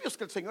principios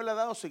que el Señor le ha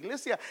dado a su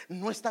iglesia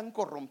no están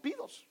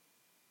corrompidos.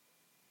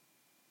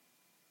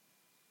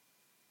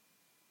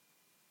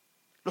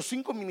 Los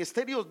 5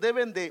 ministerios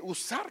deben de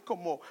usar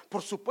como,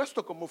 por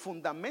supuesto, como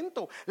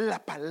fundamento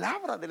la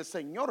palabra del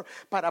Señor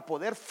para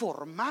poder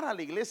formar a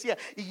la iglesia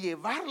y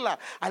llevarla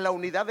a la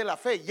unidad de la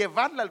fe,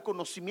 llevarla al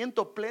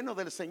conocimiento pleno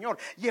del Señor,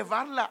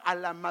 llevarla a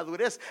la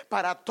madurez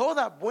para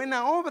toda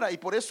buena obra. Y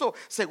por eso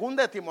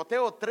 2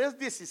 Timoteo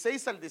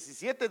 3:16 al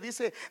 17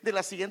 dice de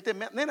la siguiente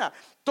manera: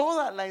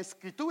 toda la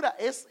escritura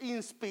es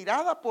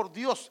inspirada por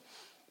Dios.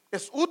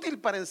 Es útil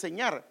para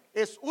enseñar,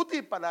 es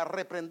útil para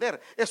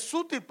reprender, es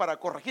útil para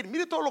corregir.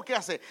 Mire todo lo que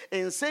hace: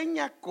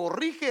 enseña,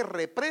 corrige,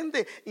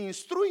 reprende,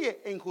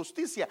 instruye en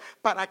justicia,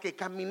 para que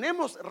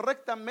caminemos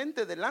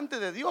rectamente delante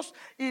de Dios.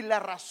 Y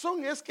la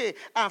razón es que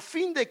a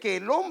fin de que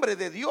el hombre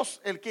de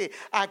Dios,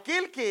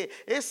 aquel que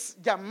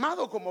es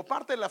llamado como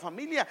parte de la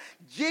familia,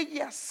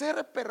 llegue a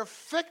ser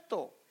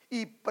perfecto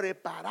y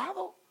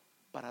preparado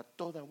para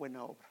toda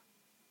buena obra.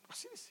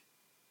 Así dice.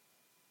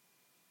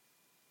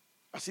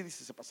 Así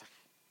dice ese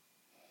pasaje.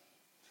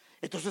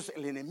 Entonces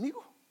el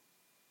enemigo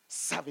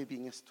sabe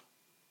bien esto,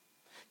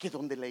 que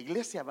donde la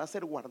iglesia va a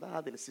ser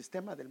guardada del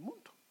sistema del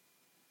mundo,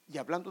 y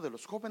hablando de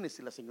los jóvenes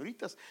y las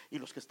señoritas y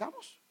los que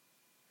estamos,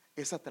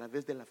 es a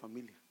través de la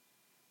familia.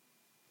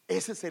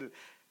 Esa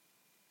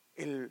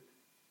es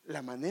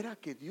la manera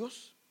que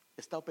Dios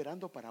está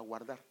operando para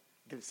guardar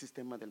del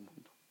sistema del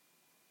mundo.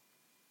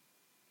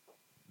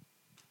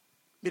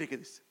 Mire qué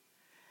dice: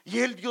 y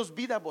Él dio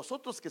vida a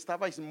vosotros que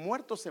estabais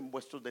muertos en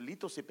vuestros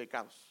delitos y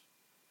pecados.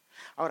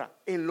 Ahora,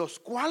 en los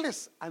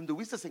cuales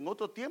anduvisteis en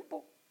otro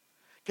tiempo,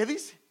 ¿qué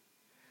dice?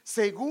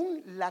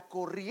 Según la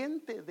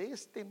corriente de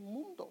este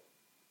mundo.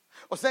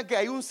 O sea que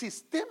hay un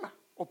sistema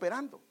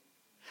operando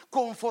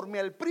conforme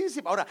al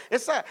príncipe. Ahora,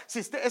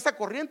 esa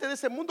corriente de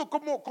ese mundo,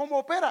 ¿cómo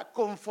opera?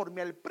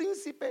 Conforme al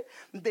príncipe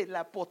de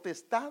la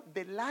potestad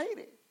del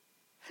aire,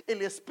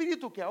 el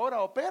espíritu que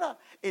ahora opera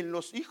en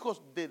los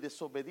hijos de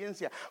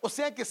desobediencia. O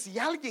sea que si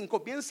alguien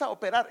comienza a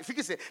operar,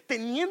 fíjese,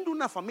 teniendo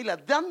una familia,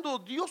 dando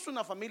Dios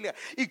una familia,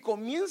 y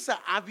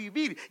comienza a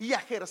vivir y a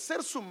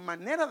ejercer su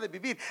manera de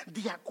vivir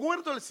de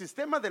acuerdo al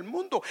sistema del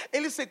mundo,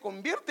 él se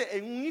convierte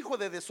en un hijo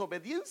de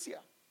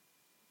desobediencia.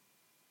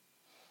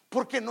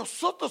 Porque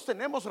nosotros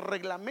tenemos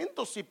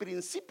reglamentos y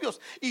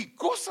principios y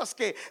cosas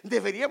que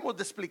deberíamos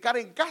de explicar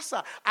en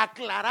casa,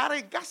 aclarar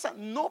en casa,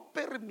 no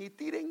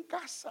permitir en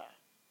casa.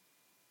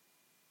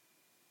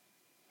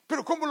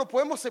 Pero ¿cómo lo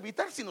podemos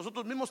evitar si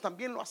nosotros mismos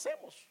también lo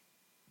hacemos?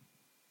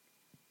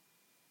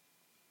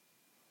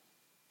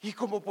 Y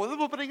como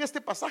podemos ver en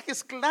este pasaje,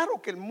 es claro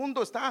que el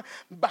mundo está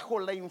bajo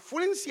la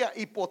influencia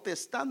y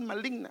potestad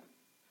maligna.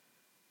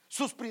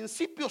 Sus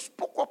principios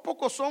poco a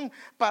poco son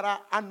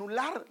para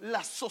anular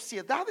las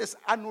sociedades,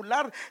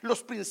 anular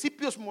los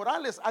principios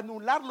morales,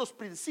 anular los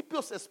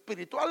principios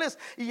espirituales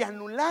y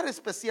anular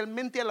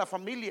especialmente a la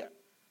familia.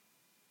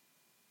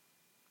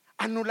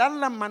 Anular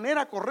la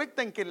manera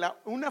correcta en que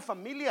una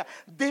familia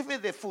debe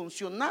de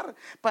funcionar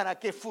para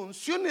que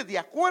funcione de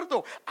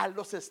acuerdo a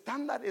los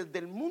estándares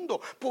del mundo.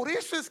 Por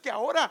eso es que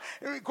ahora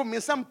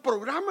comienzan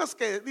programas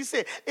que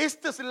dice: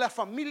 esta es la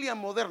familia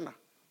moderna.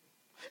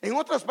 En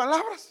otras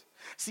palabras,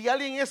 si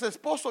alguien es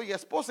esposo y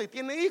esposa y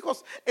tiene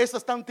hijos, esa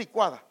está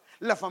anticuada.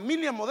 La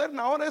familia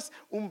moderna ahora es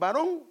un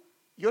varón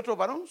y otro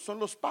varón, son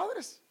los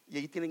padres, y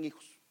ahí tienen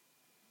hijos.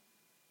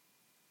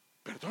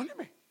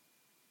 Perdóneme.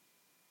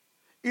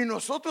 Y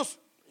nosotros,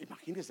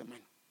 imagínense,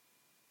 hermano,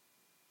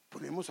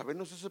 ponemos a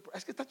vernos eso,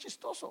 es que está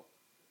chistoso,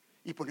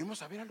 y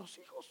ponemos a ver a los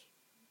hijos.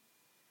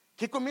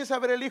 ¿Qué comienza a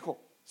ver el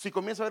hijo? Si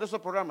comienza a ver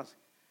esos programas,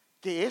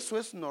 que eso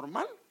es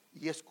normal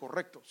y es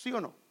correcto, ¿sí o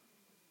no?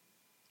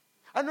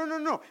 Ah,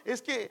 no,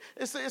 es que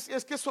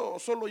eso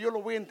solo yo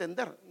lo voy a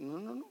entender.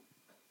 No.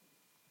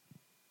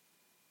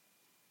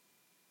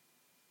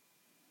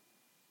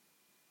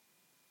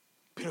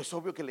 Pero es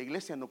obvio que la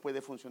iglesia no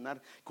puede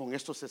funcionar con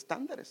estos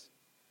estándares,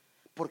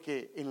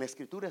 porque en la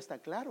escritura está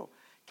claro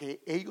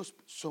que ellos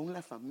son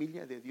la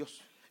familia de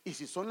Dios. Y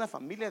si son la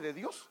familia de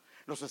Dios,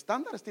 los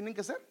estándares tienen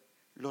que ser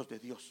los de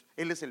Dios.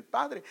 Él es el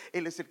Padre,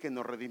 Él es el que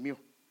nos redimió.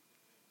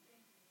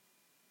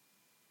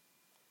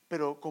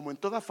 Pero como en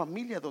toda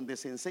familia donde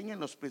se enseñan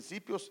los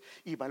principios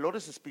y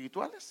valores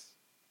espirituales,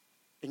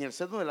 en el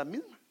seno de la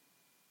misma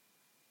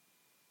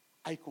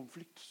hay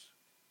conflictos.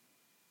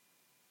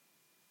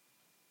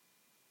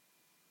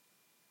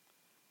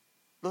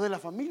 Lo de la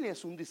familia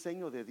es un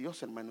diseño de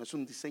Dios, hermano, es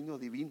un diseño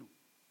divino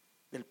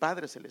del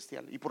Padre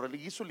Celestial. Y por el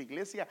hizo la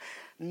iglesia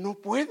no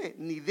puede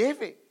ni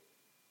debe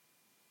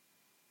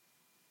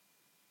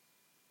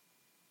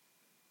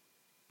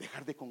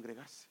dejar de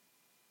congregarse.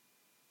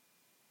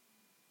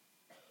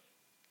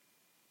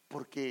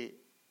 Porque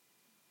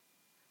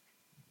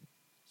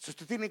si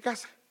usted tiene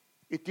casa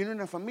y tiene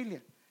una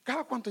familia,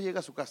 ¿cada cuánto llega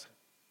a su casa?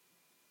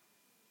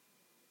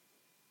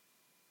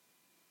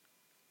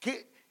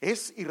 ¿Qué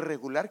es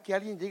irregular que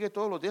alguien llegue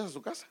todos los días a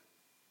su casa?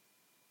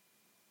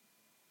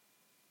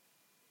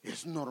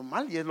 Es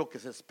normal y es lo que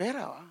se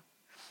espera, ¿va?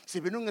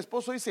 Si viene un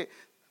esposo y dice: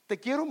 te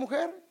quiero,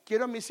 mujer,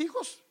 quiero a mis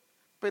hijos,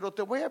 pero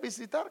te voy a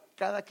visitar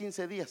cada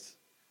 15 días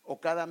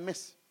o cada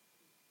mes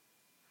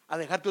a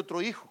dejarte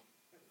otro hijo.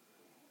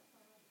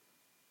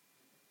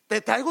 Te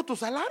traigo tu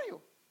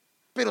salario,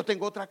 pero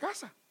tengo otra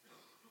casa.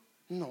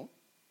 No.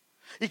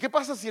 ¿Y qué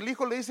pasa si el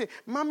hijo le dice: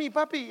 mami,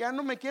 papi, ya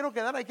no me quiero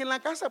quedar aquí en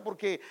la casa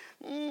porque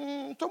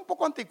estoy un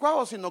poco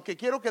anticuado, sino que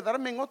quiero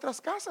quedarme en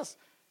otras casas,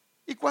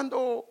 y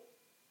cuando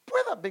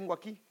pueda vengo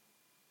aquí?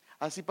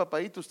 Así,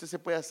 papadito, usted se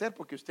puede hacer,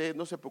 porque usted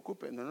no se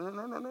preocupe. No, no,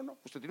 no, no, no, no.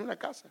 Usted tiene una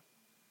casa.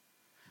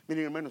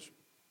 Miren, hermanos,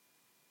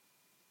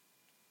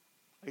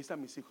 ahí están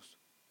mis hijos.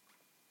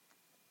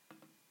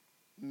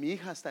 Mi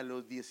hija hasta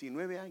los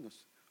 19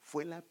 años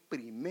fue la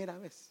primera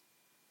vez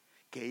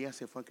que ella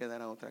se fue a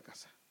quedar a otra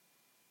casa.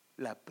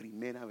 La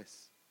primera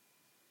vez.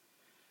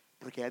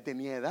 Porque ya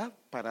tenía edad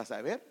para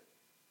saber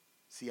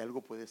si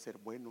algo puede ser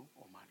bueno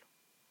o malo.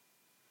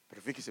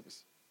 Pero fíjese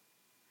pues,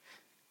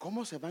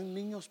 ¿cómo se van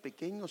niños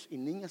pequeños y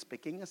niñas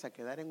pequeñas a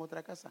quedar en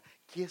otra casa?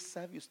 ¿Qué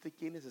sabe usted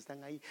quiénes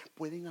están ahí?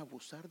 Pueden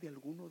abusar de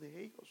alguno de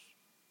ellos.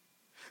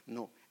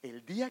 No,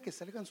 el día que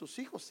salgan sus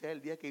hijos sea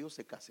el día que ellos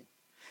se casen.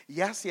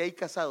 Ya si hay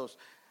casados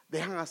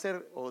dejan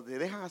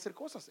hacer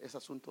cosas, es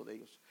asunto de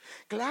ellos.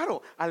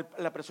 Claro, a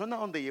la persona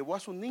donde llevó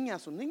a su niña, a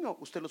su niño,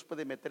 usted los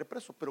puede meter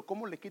preso, pero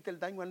 ¿cómo le quita el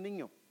daño al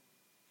niño?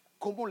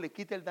 ¿Cómo le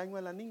quita el daño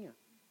a la niña?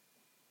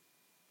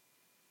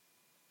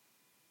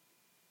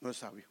 No es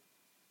sabio,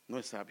 no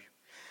es sabio.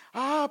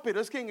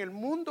 Pero es que en el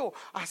mundo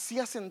así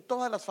hacen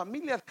todas las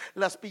familias,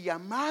 las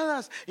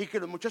pijamadas, y que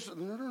los muchachos,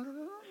 no, no, no,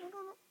 no, no, no,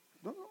 no,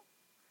 no, no.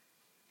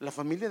 La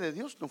familia de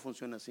Dios no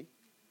funciona así.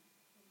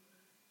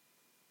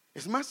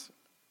 Es más,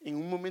 en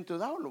un momento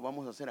dado lo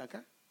vamos a hacer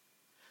acá.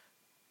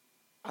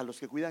 A los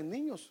que cuidan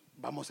niños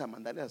vamos a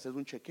mandarles a hacer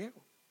un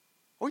chequeo.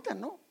 Ahorita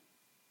no,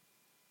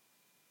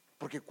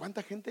 porque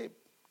cuánta gente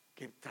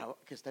que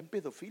está en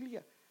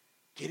pedofilia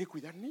quiere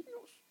cuidar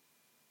niños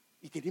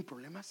y tienen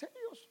problemas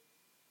serios,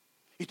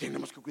 y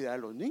tenemos que cuidar a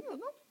los niños,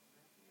 ¿no?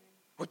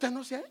 Ahorita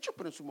no se ha hecho,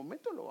 pero en su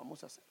momento lo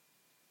vamos a hacer,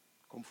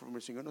 conforme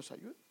el Señor nos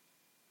ayude.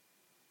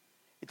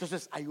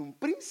 Entonces hay un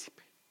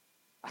príncipe,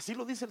 así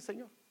lo dice el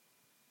Señor,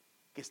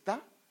 que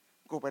está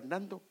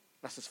gobernando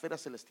las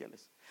esferas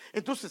celestiales.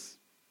 Entonces,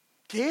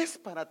 ¿qué es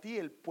para ti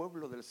el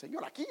pueblo del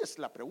Señor? Aquí es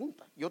la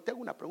pregunta. Yo te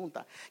hago una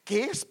pregunta: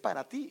 ¿qué es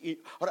para ti?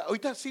 Y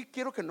ahorita sí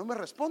quiero que no me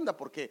responda,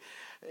 porque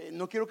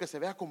no quiero que se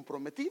vea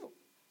comprometido.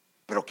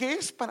 Pero ¿qué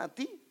es para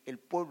ti el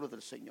pueblo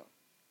del Señor?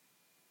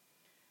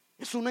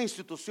 ¿Es una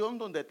institución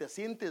donde te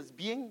sientes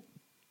bien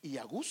y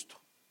a gusto?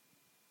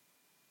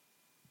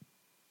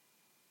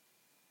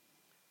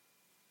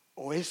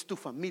 ¿O es tu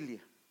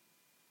familia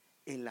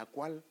en la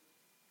cual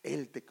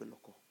Él te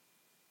colocó?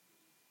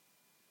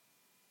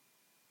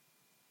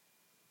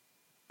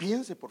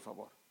 Piense, por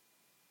favor.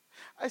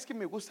 Es que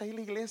me gusta ir a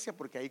la iglesia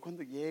porque ahí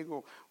cuando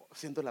llego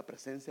siento la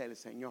presencia del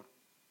Señor.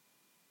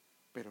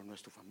 Pero no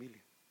es tu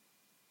familia.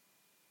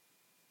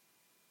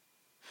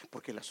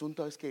 Porque el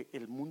asunto es que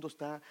el mundo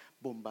está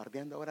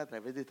bombardeando ahora a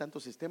través de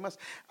tantos sistemas.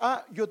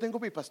 Yo tengo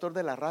mi pastor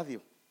de la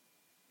radio.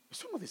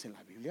 Eso no dice en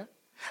la Biblia.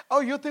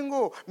 Yo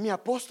tengo mi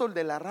apóstol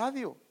de la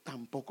radio.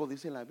 Tampoco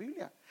dice en la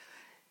Biblia.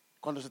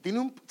 Cuando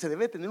se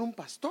debe tener un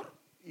pastor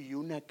y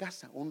una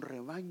casa, un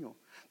rebaño,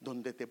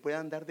 donde te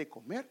puedan dar de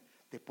comer,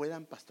 te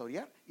puedan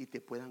pastorear y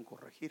te puedan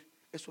corregir.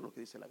 Eso es lo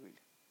que dice la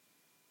Biblia.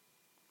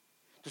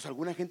 Entonces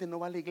alguna gente no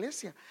va a la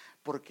iglesia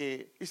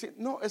porque dice: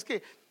 no, es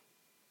que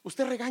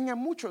usted regaña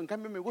mucho, en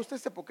cambio me gusta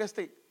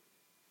porque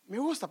me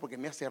gusta porque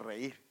me hace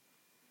reír.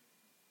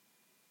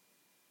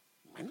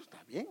 Bueno,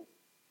 está bien.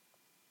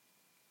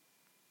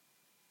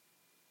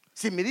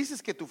 Si me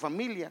dices que tu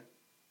familia,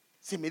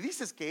 si me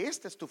dices que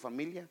esta es tu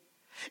familia,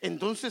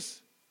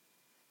 entonces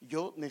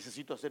yo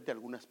necesito hacerte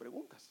algunas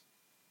preguntas.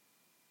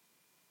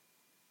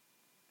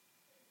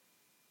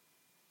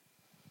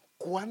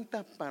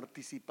 ¿Cuánta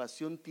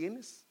participación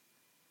tienes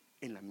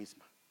en la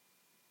misma?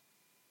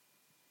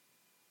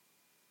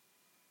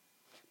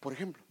 Por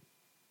ejemplo,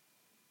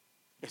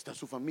 está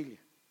su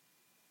familia.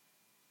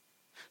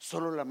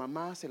 ¿Solo la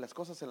mamá hace las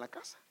cosas en la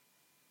casa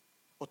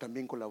o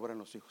también colaboran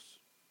los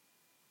hijos?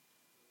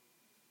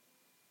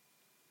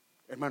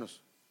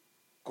 Hermanos,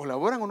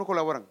 ¿colaboran o no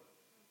colaboran?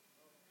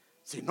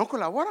 Si no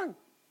colaboran,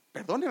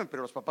 perdónenme,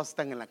 pero los papás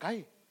están en la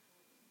calle,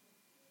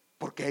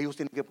 porque ellos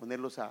tienen que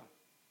ponerlos a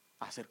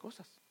hacer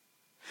cosas.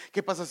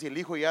 ¿Qué pasa si el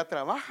hijo ya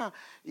trabaja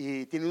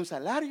y tiene un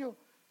salario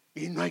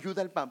y no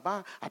ayuda al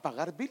papá a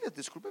pagar biles?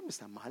 Discúlpeme,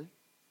 está mal.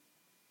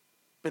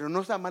 Pero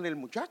no está mal el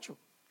muchacho,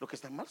 lo que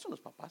está mal son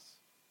los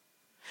papás.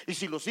 Y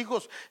si los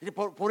hijos,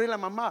 por la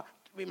mamá,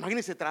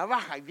 imagínense,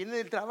 trabaja y viene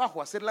del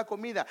trabajo a hacer la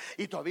comida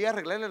y todavía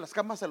arreglarle las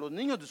camas a los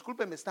niños,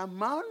 discúlpeme, está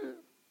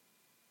mal.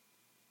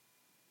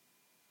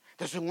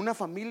 Entonces, en una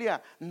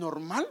familia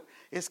normal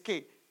es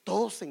que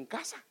todos en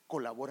casa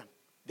colaboran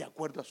de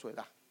acuerdo a su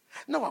edad.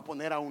 No va a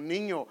poner a un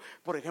niño,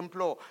 por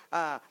ejemplo,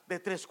 de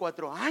 3,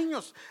 4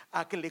 años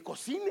a que le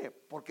cocine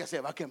porque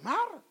se va a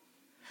quemar.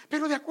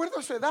 Pero de acuerdo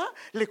a su edad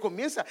le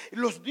comienza.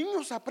 Los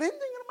niños aprenden,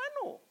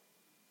 hermano.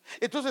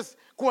 Entonces,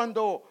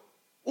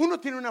 cuando uno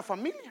tiene una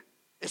familia,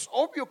 es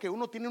obvio que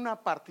uno tiene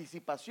una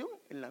participación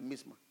en la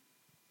misma.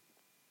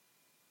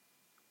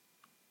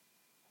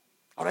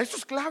 Ahora, esto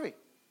es clave.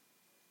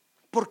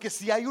 Porque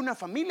si hay una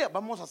familia,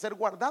 vamos a ser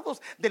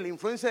guardados de la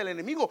influencia del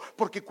enemigo.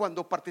 Porque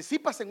cuando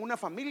participas en una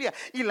familia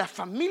y la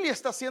familia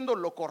está haciendo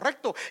lo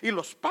correcto y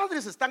los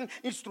padres están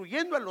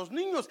instruyendo a los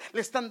niños, le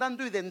están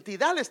dando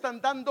identidad, le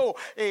están dando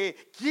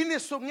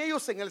quiénes son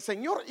ellos en el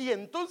Señor. Y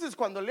entonces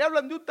cuando le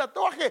hablan de un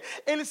tatuaje,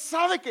 él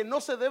sabe que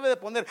no se debe de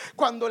poner.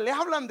 Cuando le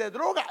hablan de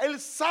droga, él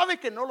sabe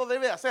que no lo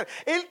debe de hacer.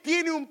 Él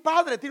tiene un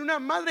padre, tiene una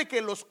madre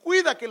que los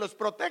cuida, que los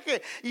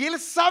protege, y él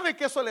sabe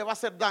que eso le va a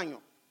hacer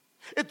daño.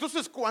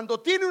 Entonces, cuando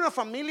tiene una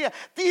familia,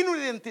 tiene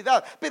una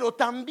identidad, pero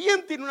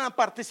también tiene una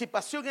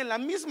participación en la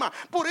misma.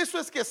 Por eso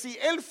es que si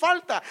él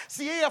falta,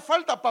 si ella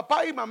falta,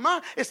 papá y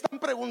mamá están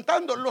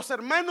preguntando, los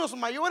hermanos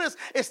mayores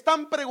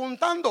están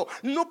preguntando.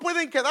 No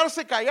pueden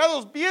quedarse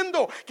callados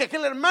viendo que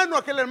aquel hermano,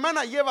 aquella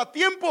hermana lleva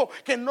tiempo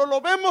que no lo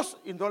vemos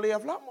y no le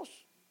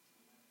hablamos.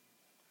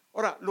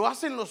 Ahora, ¿lo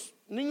hacen los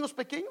niños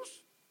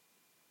pequeños?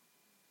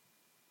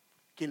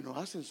 Quien lo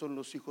hacen son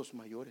los hijos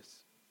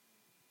mayores.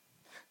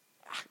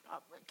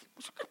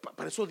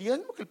 Para eso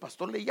diezmo, que el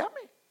pastor le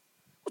llame.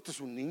 Usted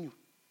es un niño.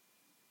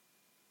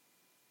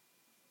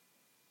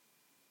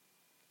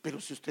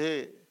 Pero si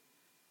usted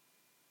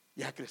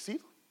ya ha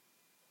crecido,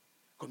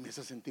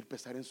 comienza a sentir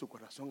pesar en su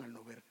corazón al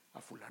no ver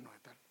a fulano de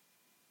tal.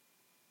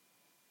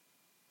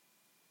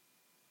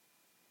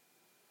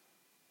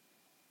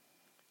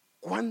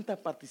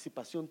 ¿Cuánta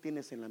participación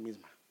tienes en la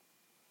misma?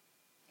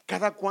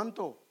 ¿Cada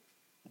cuánto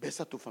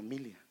ves a tu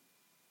familia?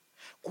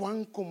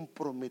 ¿Cuán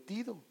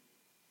comprometido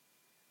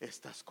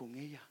estás con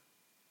ella?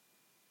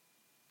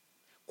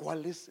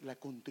 ¿Cuál es la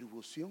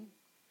contribución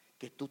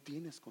que tú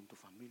tienes con tu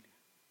familia?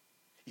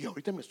 Y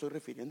ahorita me estoy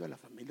refiriendo a la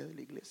familia de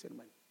la iglesia,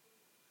 hermano,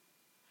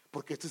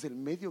 porque este es el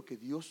medio que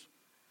Dios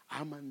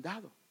ha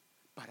mandado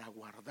para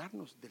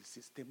guardarnos del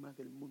sistema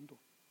del mundo.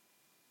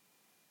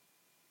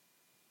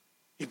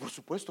 Y por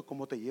supuesto,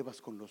 cómo te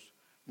llevas con los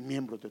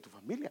miembros de tu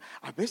familia.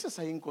 A veces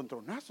hay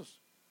encontronazos,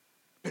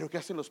 pero ¿qué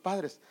hacen los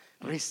padres?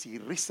 Risa y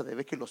risa de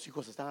ver que los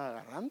hijos se están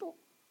agarrando.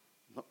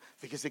 No,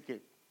 fíjese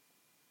que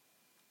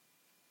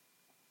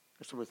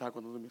esto me estaba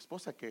contando mi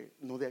esposa, que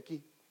no de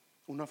aquí,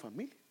 una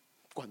familia,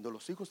 cuando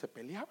los hijos se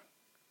peleaban,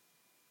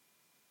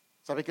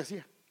 ¿sabe qué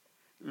hacía?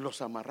 Los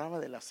amarraba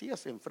de las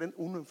sillas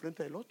uno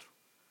enfrente del otro,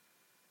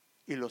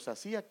 y los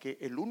hacía que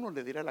el uno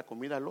le diera la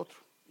comida al otro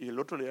y el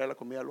otro le diera la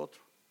comida al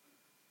otro.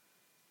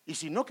 Y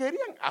si no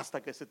querían,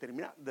 hasta que se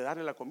termina de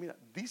darle la comida.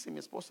 Dice mi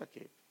esposa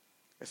que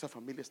esa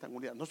familia está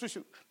unida. No estoy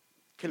diciendo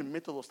que el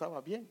método estaba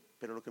bien,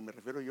 pero lo que me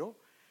refiero yo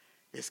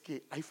es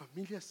que hay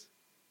familias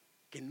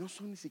que no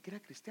son ni siquiera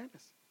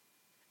cristianas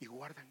y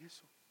guardan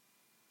eso.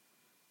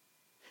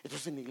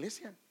 Entonces, en la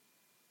iglesia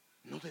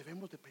no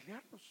debemos de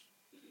pelearnos.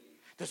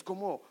 Entonces,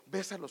 ¿cómo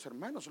ves a los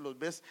hermanos? ¿Los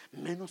ves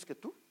menos que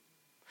tú?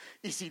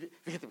 Y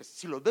fíjate,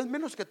 si los ves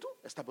menos que tú,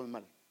 estamos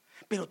mal.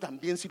 Pero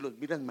también si los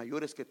miras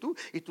mayores que tú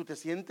y tú te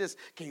sientes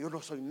que yo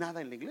no soy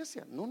nada en la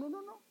iglesia. No.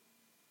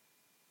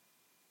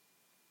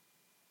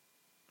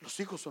 Los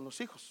hijos son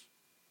los hijos,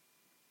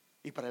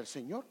 y para el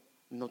Señor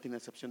no tiene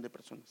excepción de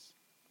personas.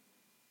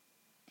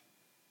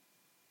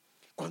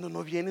 Cuando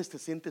no vienes te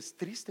sientes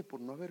triste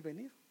por no haber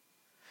venido.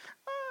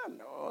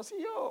 No,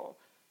 si yo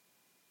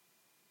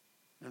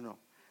no.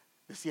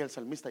 Decía el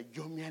salmista,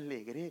 yo me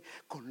alegré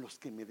con los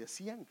que me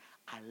decían,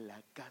 a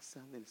la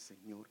casa del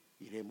Señor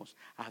iremos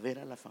a ver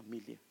a la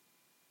familia.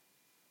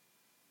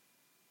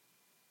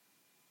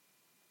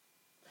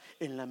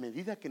 En la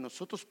medida que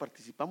nosotros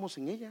participamos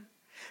en ella,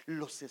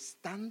 los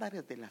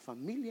estándares de la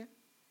familia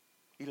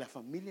y la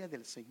familia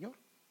del Señor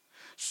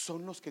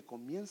son los que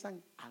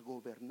comienzan a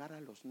gobernar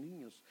a los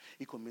niños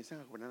y comienzan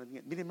a gobernar a las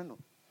niñas. Mire, hermano,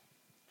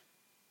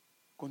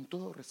 con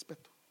todo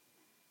respeto,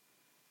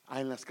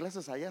 en las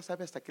clases allá,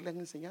 ¿sabe hasta qué le han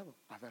enseñado?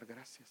 A dar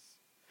gracias,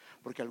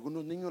 porque a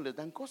algunos niños les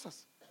dan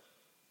cosas.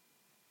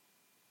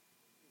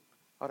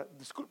 Ahora,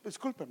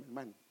 discúlpeme,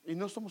 hermano, y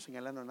no estamos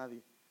señalando a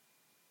nadie.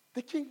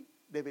 ¿De quién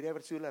debería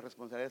haber sido la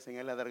responsabilidad de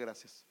señalar a dar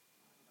gracias?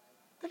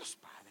 De los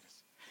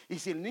padres. Y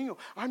si el niño,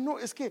 no,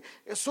 es que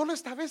solo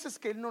esta vez es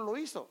que él no lo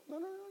hizo.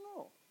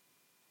 No.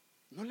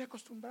 No le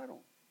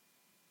acostumbraron,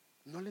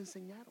 no le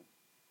enseñaron.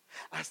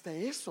 Hasta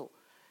eso,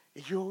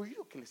 yo he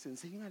oído que les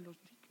enseñan a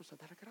los niños a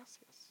dar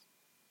gracias.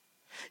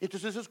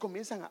 Entonces ellos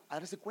comienzan a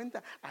darse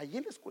cuenta ahí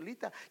en la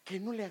escuelita que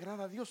no le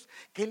agrada a Dios,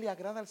 que le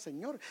agrada al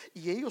Señor.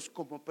 Y ellos,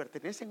 como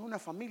pertenecen a una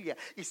familia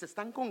y se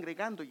están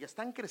congregando y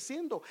están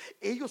creciendo,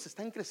 ellos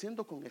están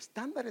creciendo con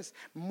estándares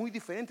muy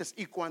diferentes.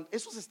 Y cuando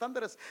esos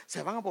estándares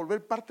se van a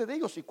volver parte de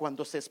ellos, y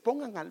cuando se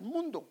expongan al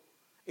mundo,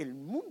 el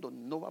mundo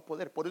no va a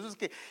poder. Por eso es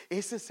que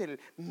ese es el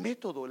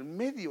método, el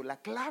medio,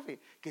 la clave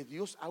que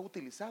Dios ha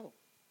utilizado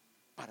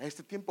para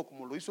este tiempo.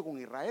 Como lo hizo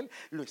con Israel,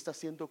 lo está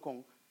haciendo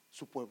con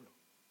su pueblo,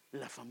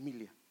 la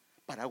familia,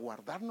 para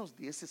guardarnos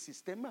de ese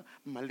sistema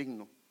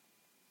maligno.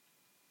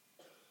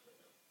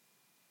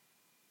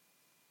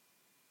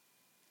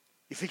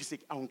 Y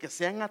fíjese, aunque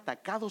sean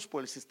atacados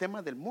por el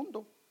sistema del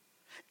mundo,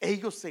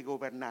 ellos se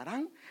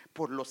gobernarán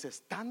por los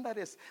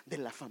estándares de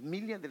la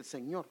familia del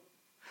Señor,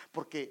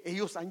 porque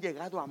ellos han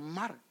llegado a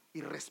amar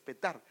y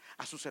respetar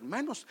a sus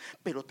hermanos,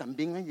 pero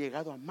también han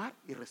llegado a amar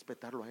y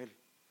respetarlo a Él,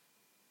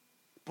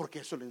 porque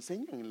eso le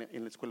enseñan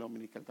en la escuela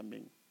dominical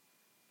también.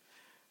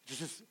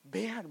 Entonces,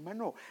 vea,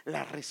 hermano,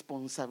 la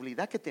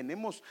responsabilidad que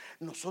tenemos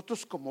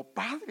nosotros como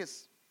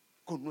padres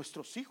con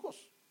nuestros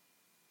hijos.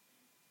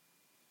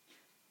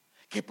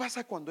 ¿Qué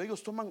pasa cuando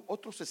ellos toman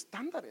otros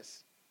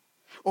estándares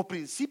o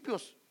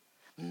principios?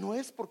 No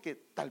es porque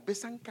tal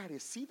vez han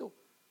carecido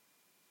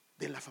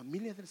de la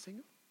familia del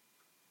Señor,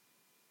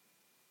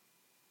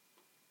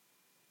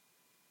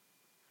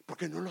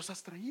 porque no los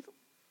has traído.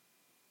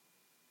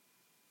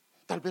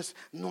 Tal vez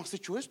no has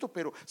hecho esto,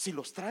 pero si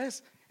los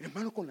traes,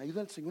 hermano, con la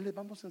ayuda del Señor les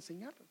vamos a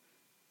enseñar.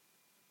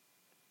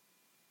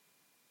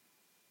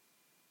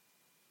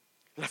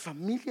 La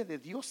familia de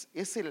Dios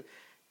es el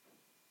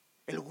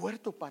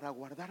huerto para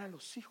guardar a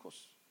los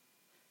hijos.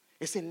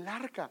 Es el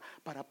arca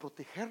para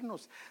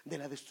protegernos de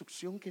la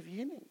destrucción que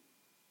viene.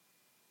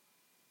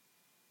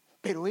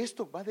 Pero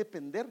esto va a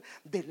depender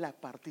de la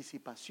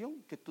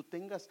participación que tú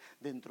tengas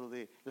dentro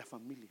de la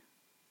familia.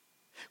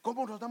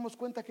 ¿Cómo nos damos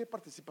cuenta qué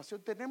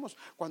participación tenemos?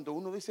 Cuando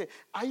uno dice,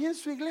 hay en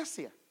su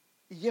iglesia,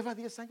 y lleva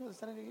 10 años de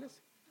estar en la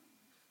iglesia,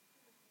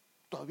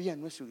 todavía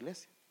no es su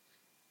iglesia,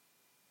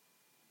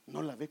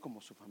 no la ve como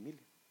su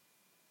familia.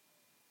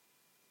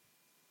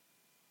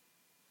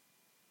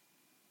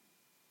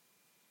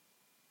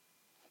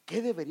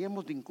 ¿Qué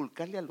deberíamos de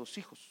inculcarle a los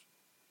hijos?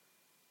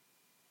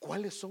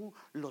 ¿Cuáles son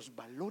los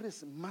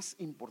valores más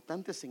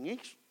importantes en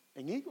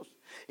ellos?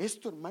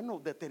 Esto, hermano,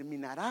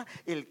 determinará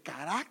el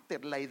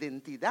carácter, la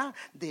identidad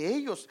de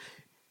ellos,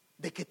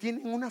 de que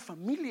tienen una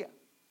familia.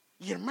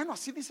 Y hermano,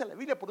 así dice la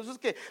Biblia. Por eso es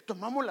que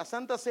tomamos la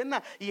Santa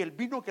Cena y el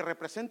vino que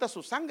representa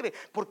su sangre,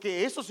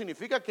 porque eso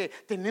significa que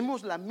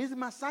tenemos la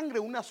misma sangre,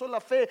 una sola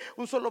fe,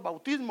 un solo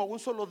bautismo, un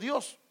solo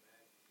Dios.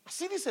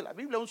 Así dice la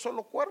Biblia, un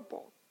solo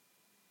cuerpo.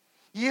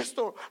 Y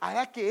esto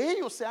hará que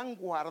ellos sean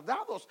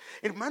guardados,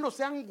 hermanos,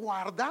 sean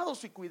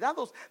guardados y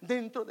cuidados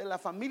dentro de la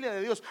familia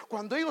de Dios.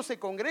 Cuando ellos se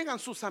congregan,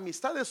 sus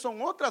amistades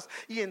son otras,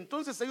 y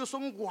entonces ellos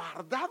son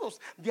guardados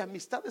de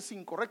amistades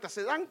incorrectas.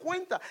 Se dan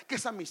cuenta que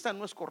esa amistad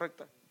no es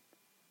correcta.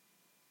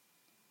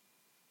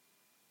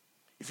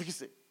 Y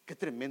fíjese qué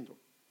tremendo.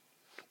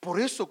 Por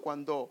eso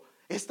cuando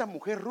esta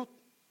mujer Ruth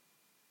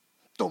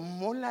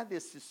tomó la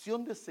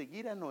decisión de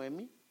seguir a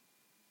Noemí,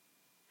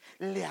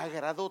 le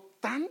agradó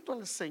tanto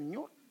al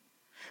Señor,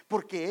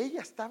 porque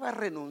ella estaba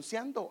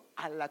renunciando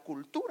a la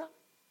cultura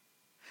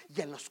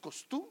y a las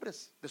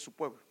costumbres de su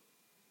pueblo.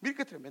 Mire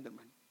qué tremendo,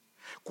 hermano.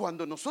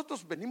 Cuando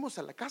nosotros venimos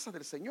a la casa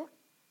del Señor,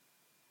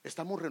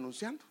 estamos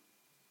renunciando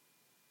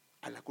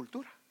a la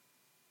cultura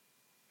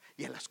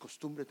y a las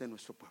costumbres de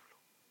nuestro pueblo,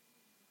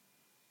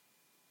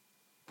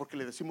 porque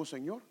le decimos,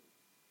 Señor,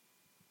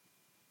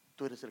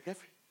 tú eres el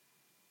jefe,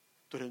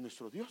 tú eres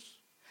nuestro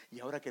Dios, y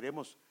ahora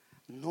queremos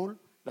no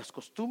las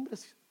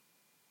costumbres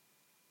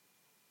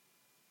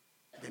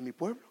de mi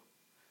pueblo,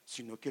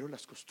 sino quiero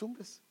las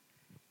costumbres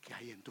que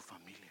hay en tu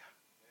familia.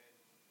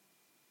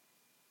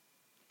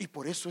 Y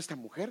por eso esta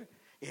mujer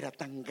era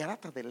tan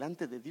grata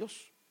delante de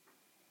Dios,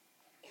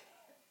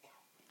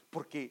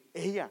 porque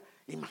ella,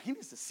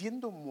 imagínense,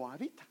 siendo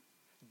moabita,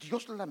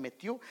 Dios la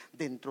metió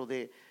dentro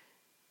de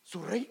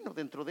su reino,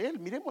 dentro de él.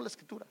 Miremos la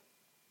escritura.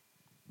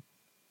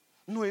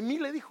 Noemí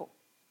le dijo,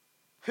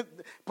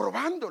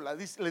 probándola,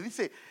 le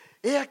dice,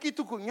 he aquí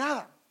tu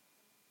cuñada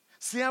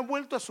se ha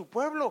vuelto a su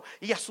pueblo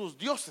y a sus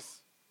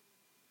dioses,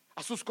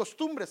 a sus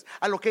costumbres,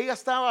 a lo que ella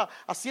estaba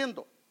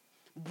haciendo.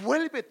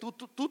 Vuelve tú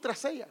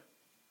tras ella.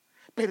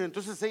 Pero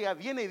entonces ella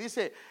viene y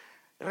dice,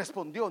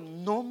 respondió,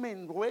 no me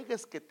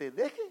ruegues que te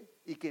deje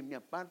y que me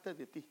aparte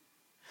de ti,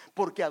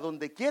 porque a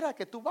donde quiera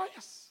que tú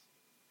vayas,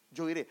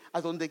 yo iré.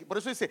 Por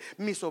eso dice,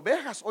 mis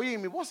ovejas oyen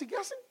mi voz y ¿qué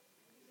hacen?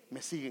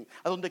 Me siguen.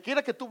 A donde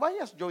quiera que tú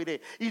vayas, yo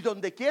iré. Y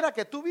donde quiera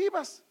que tú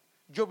vivas,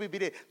 yo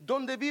viviré.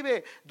 ¿Dónde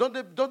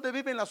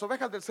viven las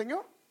ovejas del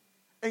Señor?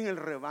 En el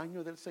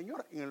rebaño del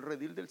Señor, en el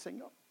redil del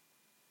Señor.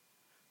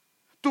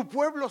 Tu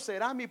pueblo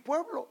será mi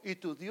pueblo y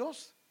tu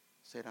Dios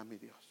será mi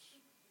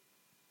Dios.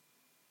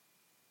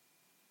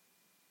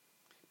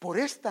 Por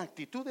esta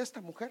actitud de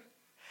esta mujer,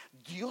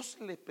 Dios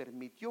le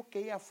permitió que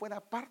ella fuera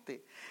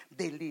parte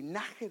del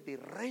linaje de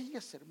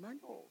reyes,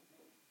 hermano.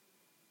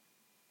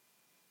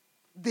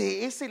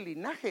 De ese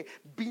linaje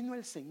vino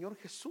el Señor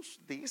Jesús,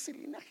 de ese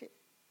linaje.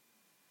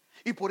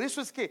 Y por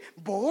eso es que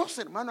vos,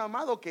 hermano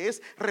amado, que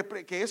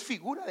es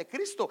figura de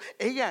Cristo,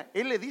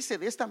 él le dice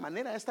de esta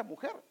manera a esta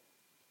mujer.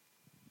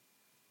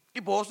 Y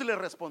vos le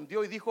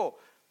respondió y dijo: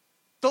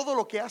 todo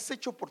lo que has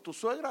hecho por tu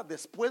suegra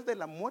después de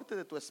la muerte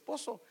de tu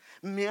esposo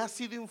me ha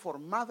sido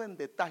informado en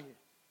detalle.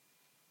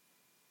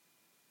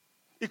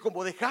 Y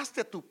como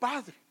dejaste a tu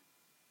padre,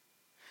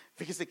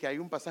 fíjese que hay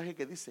un pasaje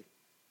que dice: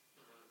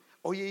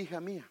 oye, hija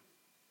mía,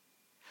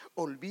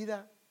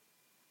 olvida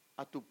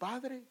a tu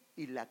padre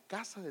y la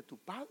casa de tu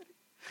padre,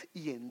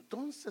 y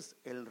entonces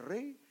el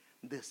rey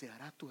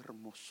deseará tu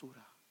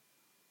hermosura.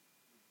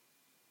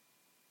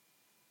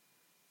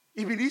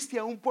 Y viniste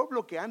a un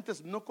pueblo que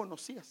antes no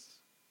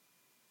conocías.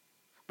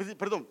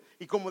 Perdón,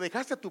 y como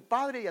dejaste a tu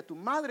padre y a tu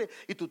madre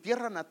y tu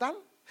tierra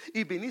natal,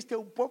 y viniste a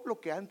un pueblo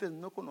que antes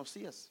no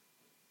conocías.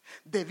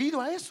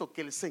 Debido a eso,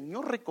 que el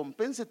Señor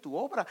recompense tu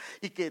obra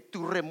y que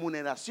tu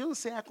remuneración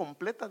sea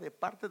completa de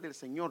parte del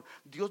Señor,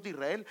 Dios de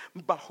Israel,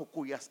 bajo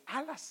cuyas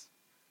alas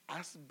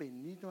has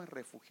venido a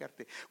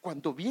refugiarte.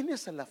 Cuando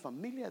vienes a la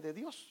familia de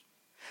Dios,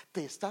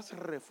 te estás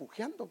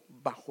refugiando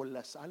bajo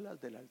las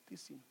alas del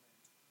Altísimo.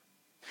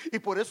 Y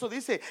por eso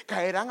dice: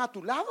 caerán a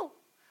tu lado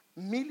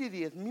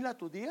 1,010,000 a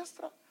tu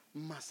diestra,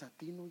 mas a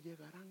ti no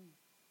llegarán.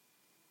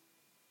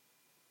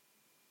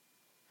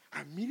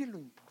 Mire lo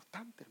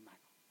importante, hermano.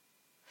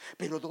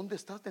 Pero ¿dónde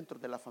estás dentro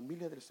de la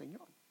familia del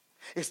Señor?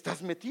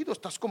 ¿Estás metido?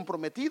 ¿Estás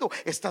comprometido?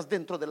 ¿Estás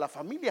dentro de la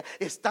familia?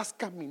 ¿Estás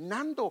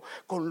caminando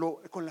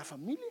con la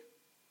familia?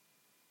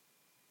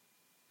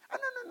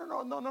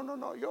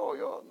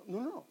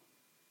 No,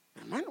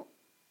 hermano.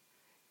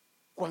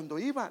 Cuando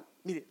iban,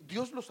 mire,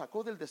 Dios los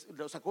sacó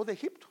de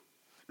Egipto,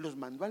 los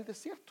mandó al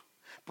desierto.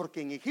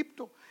 Porque en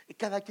Egipto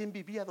cada quien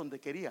vivía donde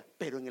quería,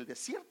 pero en el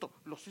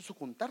desierto los hizo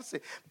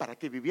juntarse para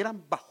que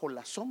vivieran bajo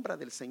la sombra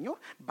del Señor,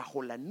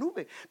 bajo la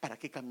nube, para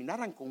que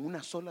caminaran con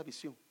una sola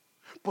visión.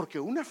 Porque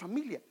una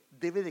familia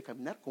debe de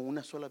caminar con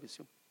una sola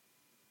visión.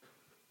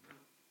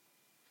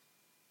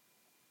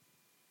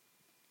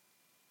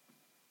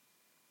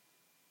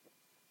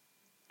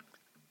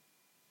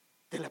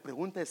 La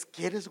pregunta es: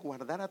 ¿quieres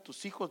guardar a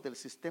tus hijos del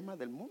sistema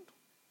del mundo?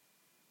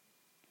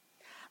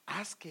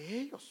 Haz que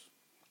ellos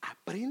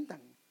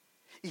aprendan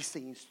y se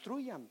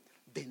instruyan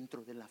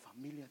dentro de la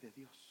familia de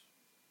Dios,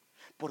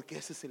 porque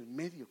ese es el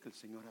medio que el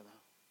Señor ha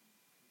dado.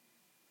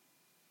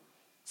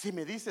 Si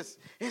me dices: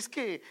 es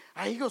que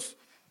a ellos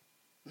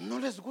no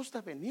les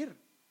gusta venir,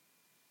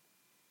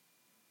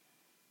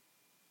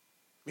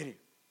 mire,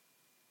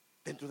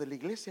 dentro de la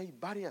iglesia hay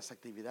varias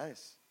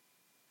actividades.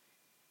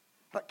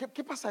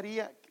 ¿Qué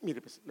pasaría?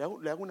 Mire, pues,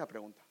 le hago una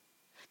pregunta.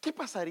 ¿Qué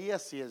pasaría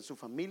si en su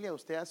familia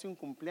usted hace un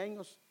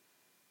cumpleaños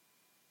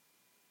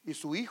y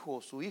su hijo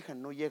o su hija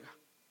no llega?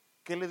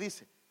 ¿Qué le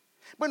dice?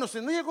 Bueno, si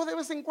no llegó de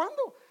vez en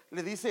cuando,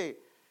 le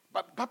dice: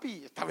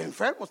 papi, estaba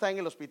enfermo, está en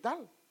el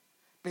hospital.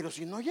 Pero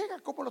si no llega,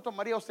 ¿cómo lo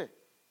tomaría usted?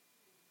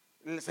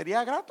 ¿Le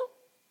sería grato?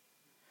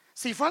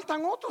 Si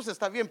faltan otros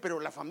está bien, pero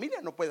la familia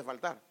no puede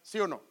faltar, ¿sí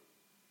o no?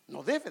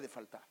 No debe de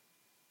faltar.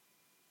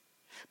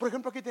 Por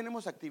ejemplo, aquí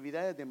tenemos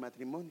actividades de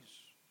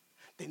matrimonios,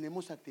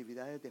 tenemos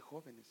actividades de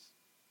jóvenes,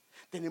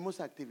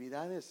 tenemos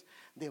actividades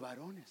de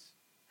varones,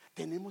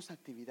 tenemos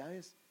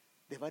actividades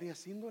de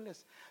varias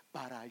índoles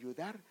para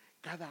ayudar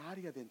cada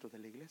área dentro de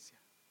la iglesia.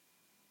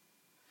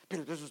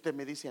 Pero entonces usted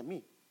me dice a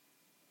mí: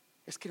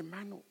 es que,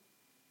 hermano,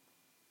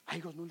 a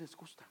ellos no les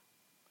gusta,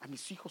 a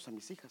mis hijos, a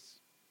mis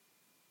hijas.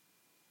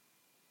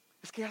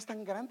 Es que ya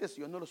están grandes y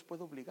yo no los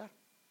puedo obligar.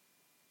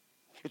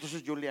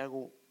 Entonces yo le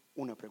hago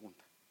una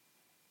pregunta: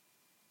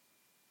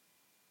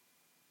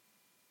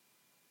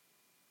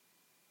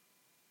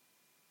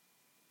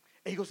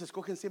 ¿ellos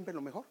escogen siempre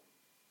lo mejor?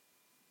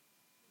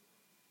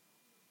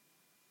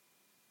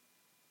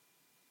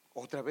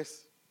 Otra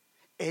vez,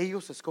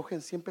 ¿ellos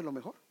escogen siempre lo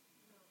mejor?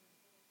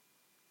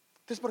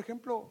 Entonces, por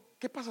ejemplo,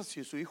 ¿qué pasa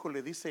si su hijo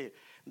le dice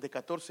de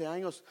 14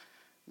 años: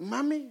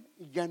 mami,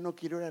 ya no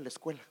quiero ir a la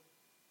escuela?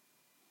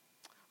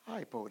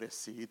 Ay,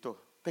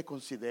 pobrecito, te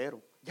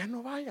considero, ya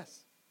no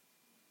vayas.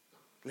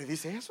 ¿Le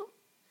dice eso?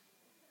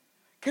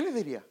 ¿Qué le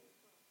diría?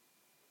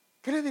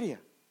 ¿Qué le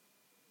diría?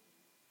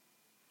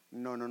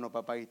 No,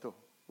 papaito,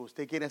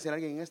 ¿usted quiere ser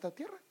alguien en esta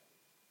tierra?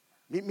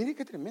 Mire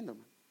qué tremendo,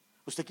 man.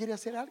 ¿Usted quiere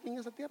ser alguien en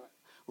esta tierra?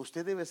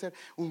 Usted debe ser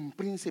un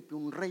príncipe,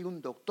 un rey,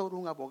 un doctor,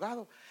 un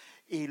abogado.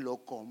 Y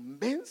lo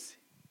convence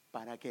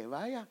para que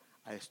vaya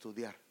a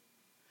estudiar.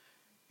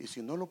 Y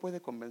si no lo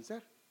puede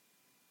convencer,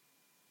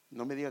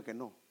 no me diga que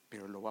no,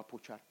 pero lo va a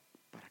puchar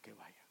para que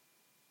vaya.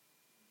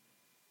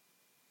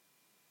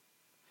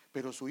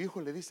 Pero su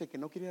hijo le dice que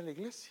no quiere ir a la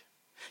iglesia,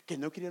 que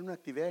no quiere ir a una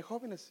actividad de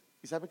jóvenes.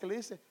 ¿Y sabe qué le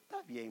dice?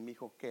 Está bien, mi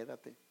hijo,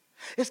 quédate.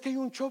 Es que hay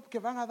un show que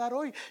van a dar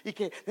hoy y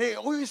que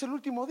hoy es el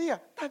último día.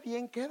 Está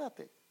bien,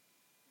 quédate.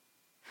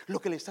 Lo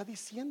que le está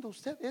diciendo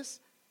usted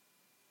es: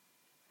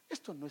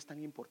 esto no es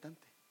tan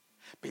importante,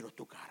 pero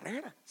tu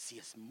carrera sí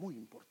es muy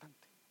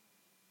importante.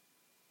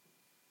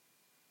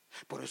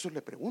 Por eso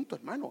le pregunto,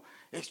 hermano,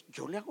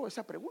 yo le hago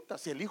esa pregunta.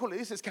 Si el hijo le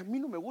dice, es que a mí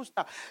no me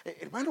gusta,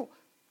 hermano,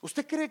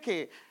 ¿usted cree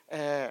que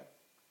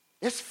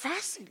es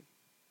fácil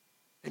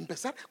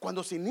empezar?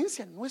 Cuando se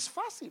inicia no es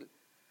fácil,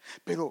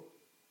 pero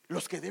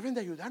los que deben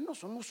de ayudarnos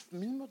son los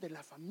mismos de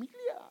la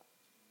familia.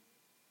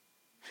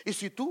 Y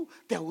si tú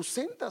te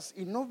ausentas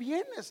y no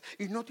vienes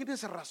y no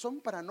tienes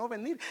razón para no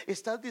venir,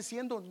 estás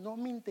diciendo no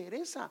me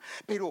interesa.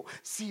 Pero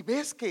si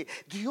ves que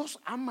Dios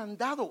ha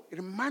mandado,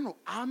 hermano,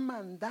 ha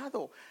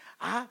mandado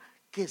a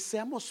que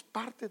seamos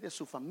parte de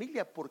su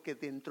familia, porque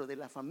dentro de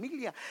la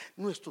familia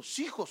nuestros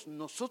hijos,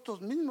 nosotros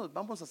mismos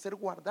vamos a ser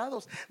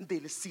guardados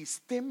del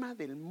sistema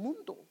del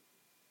mundo.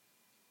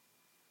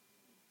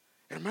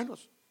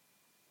 Hermanos,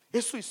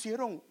 eso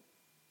hicieron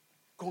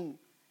con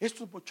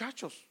estos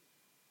muchachos.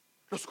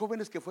 Los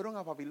jóvenes que fueron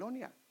a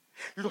Babilonia,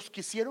 los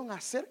quisieron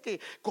hacer que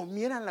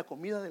comieran la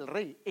comida del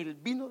rey, el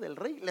vino del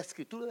rey, la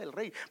escritura del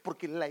rey,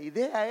 porque la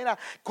idea era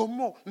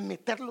cómo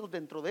meterlos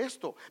dentro de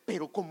esto.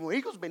 Pero como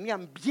ellos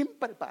venían bien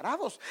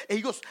preparados,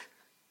 ellos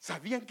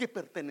sabían que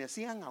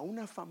pertenecían a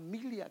una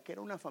familia, que era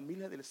una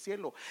familia del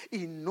cielo,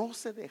 y no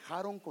se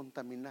dejaron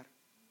contaminar.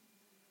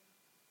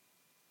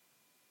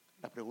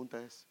 La pregunta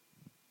es,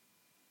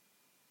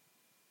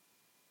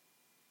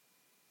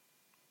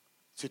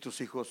 si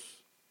tus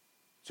hijos,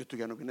 si tú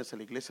ya no vienes a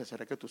la iglesia,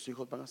 ¿será que tus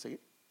hijos van a seguir?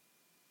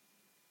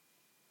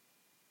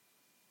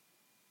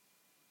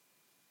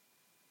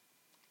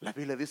 La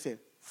Biblia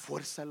dice,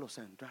 fuérzalos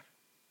a entrar.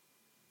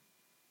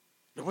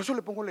 Por eso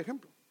le pongo el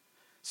ejemplo.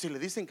 Si le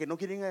dicen que no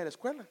quieren ir a la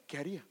escuela, ¿qué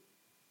haría?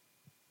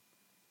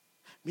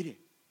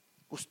 Mire,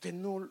 usted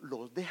no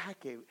los deja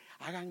que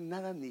hagan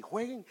nada ni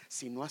jueguen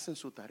si no hacen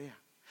su tarea.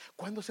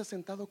 ¿Cuándo se ha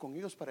sentado con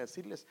ellos para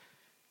decirles,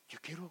 yo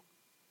quiero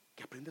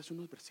que aprendas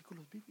unos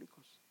versículos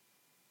bíblicos?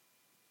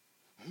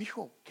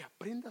 Mijo, que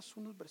aprendas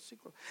unos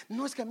versículos.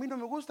 No es que a mí no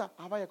me gusta.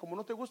 Vaya, como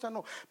no te gusta,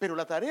 no. Pero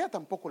la tarea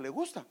tampoco le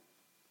gusta.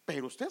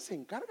 Pero usted se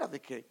encarga de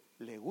que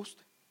le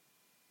guste.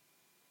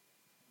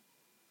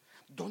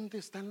 ¿Dónde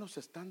están los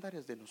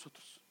estándares de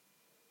nosotros?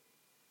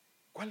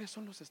 ¿Cuáles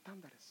son los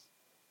estándares?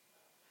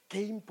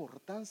 ¿Qué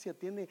importancia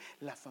tiene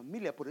la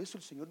familia? Por eso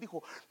el Señor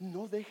dijo,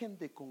 no dejen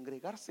de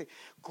congregarse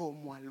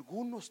como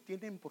algunos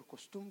tienen por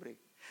costumbre.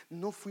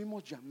 No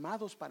fuimos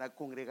llamados para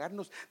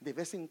congregarnos de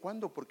vez en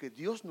cuando, porque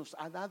Dios nos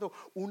ha dado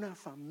una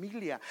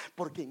familia,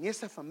 porque en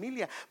esa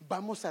familia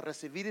vamos a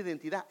recibir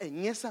identidad,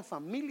 en esa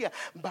familia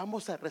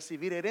vamos a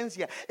recibir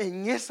herencia,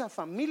 en esa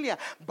familia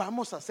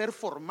vamos a ser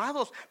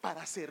formados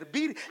para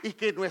servir y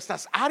que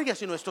nuestras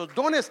áreas y nuestros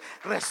dones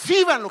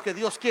reciban lo que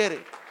Dios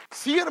quiere.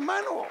 Sí,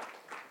 hermano.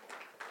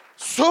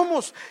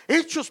 Somos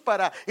hechos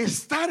para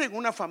estar en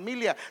una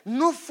familia.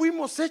 No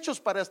fuimos hechos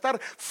para estar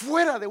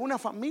fuera de una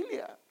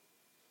familia.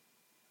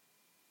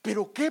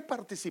 Pero ¿qué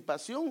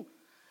participación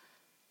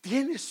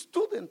tienes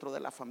tú dentro de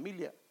la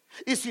familia?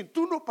 Y si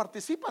tú no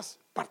participas,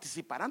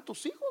 ¿participarán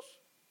tus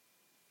hijos?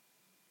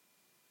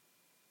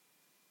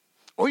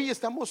 Hoy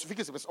estamos,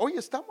 fíjese, pues, hoy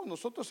estamos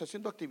nosotros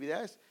haciendo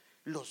actividades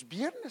los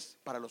viernes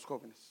para los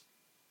jóvenes.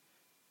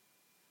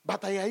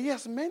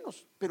 Batallarías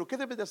menos, pero ¿qué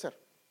debes de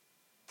hacer?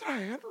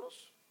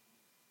 Traerlos.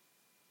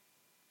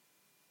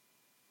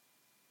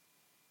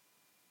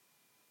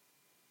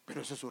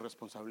 Pero esa es su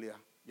responsabilidad,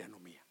 ya no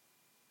mía.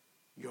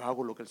 Yo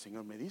hago lo que el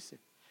Señor me dice,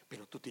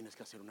 pero tú tienes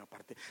que hacer una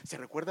parte. ¿Se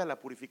recuerda la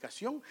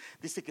purificación?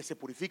 Dice que se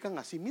purifican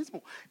a sí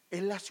mismos.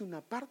 Él hace una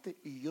parte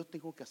y yo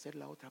tengo que hacer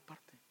la otra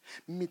parte.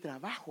 Mi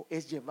trabajo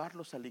es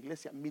llevarlos a la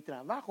iglesia. Mi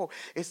trabajo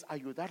es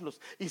ayudarlos.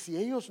 Y si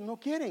ellos no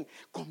quieren,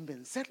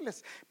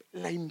 convencerles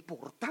la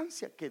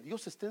importancia que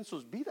Dios esté en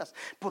sus vidas.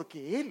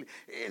 Porque Él,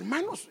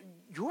 hermanos,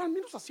 yo al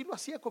menos así lo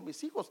hacía con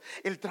mis hijos.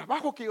 El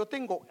trabajo que yo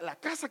tengo, la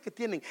casa que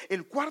tienen,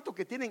 el cuarto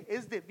que tienen,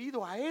 es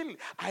debido a Él.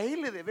 A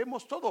Él le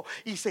debemos todo.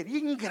 Y sería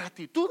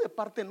ingratitud de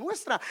parte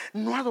nuestra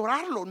no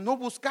adorarlo, no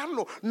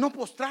buscarlo, no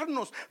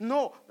postrarnos.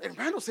 No,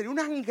 hermanos, sería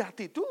una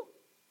ingratitud.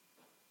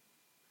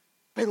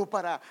 Pero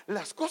para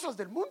las cosas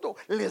del mundo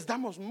les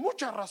damos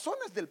muchas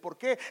razones del por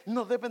qué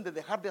no deben de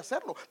dejar de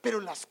hacerlo.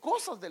 Pero las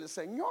cosas del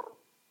Señor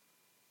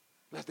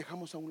las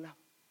dejamos a un lado,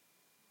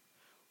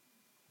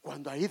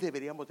 cuando ahí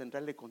deberíamos de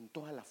entrarle con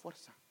toda la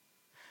fuerza.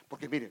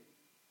 Porque mire,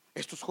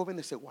 estos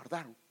jóvenes se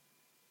guardaron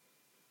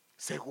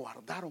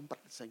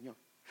para el Señor.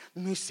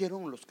 No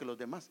hicieron los que los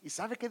demás. ¿Y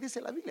sabe qué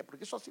dice la Biblia?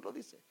 Porque eso así lo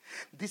dice.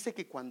 Dice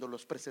que cuando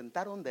los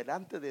presentaron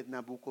delante de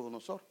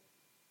Nabucodonosor,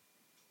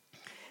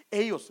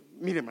 ellos,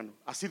 mire hermano,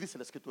 así dice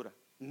la escritura,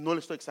 no le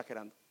estoy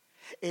exagerando,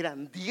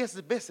 eran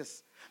 10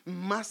 veces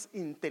más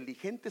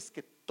inteligentes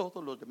que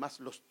todos los demás,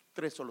 los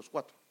 3 o los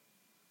 4.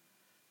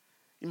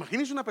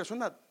 Imagínense una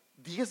persona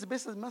 10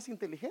 veces más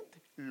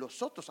inteligente.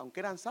 Los otros,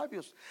 aunque eran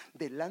sabios,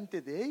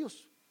 delante de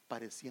ellos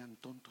parecían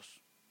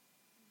tontos.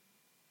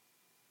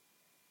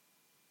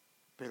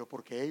 Pero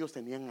porque ellos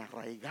tenían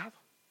arraigado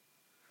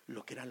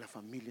lo que era la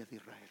familia de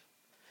Israel.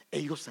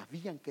 Ellos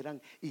sabían que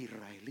eran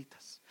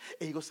israelitas.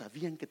 Ellos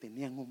sabían que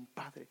tenían un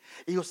padre.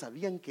 Ellos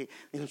sabían que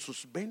en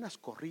sus venas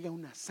corría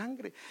una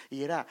sangre.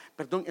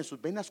 En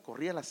sus venas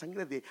corría la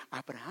sangre de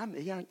Abraham.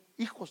 Eran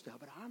hijos de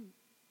Abraham.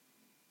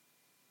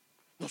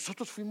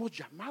 Nosotros fuimos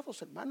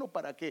llamados, hermano,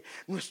 para que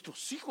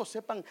nuestros hijos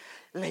sepan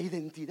la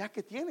identidad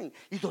que tienen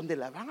y dónde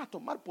la van a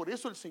tomar. Por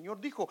eso el Señor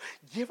dijo: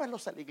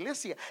 llévalos a la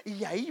iglesia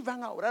y ahí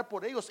van a orar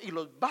por ellos y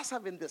los vas a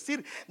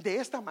bendecir de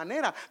esta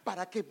manera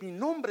para que mi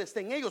nombre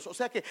esté en ellos. O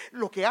sea que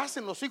lo que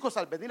hacen los hijos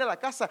al venir a la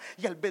casa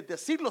y al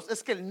bendecirlos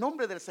es que el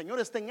nombre del Señor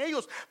esté en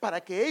ellos,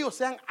 para que ellos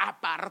sean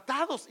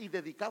apartados y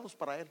dedicados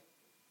para Él.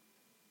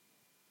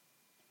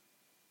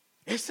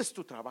 Ese es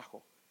tu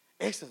trabajo,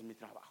 ese es mi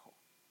trabajo.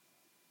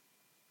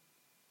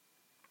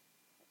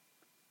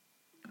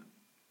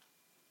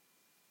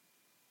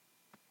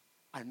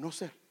 A no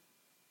ser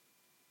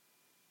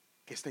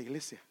que esta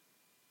iglesia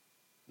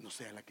no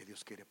sea la que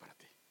Dios quiere para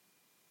ti.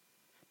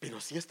 Pero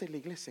si esta es la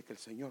iglesia que el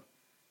Señor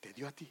te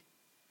dio a ti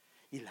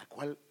y la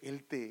cual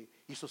Él te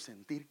hizo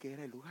sentir que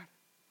era el lugar,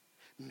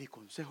 mi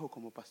consejo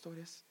como pastor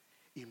es: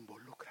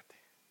 involúcrate.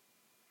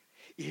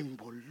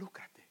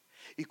 Involúcrate.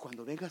 Y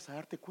cuando vengas a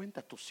darte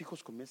cuenta, tus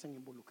hijos comienzan a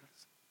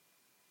involucrarse.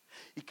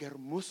 Y qué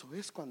hermoso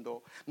es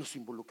cuando nos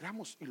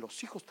involucramos y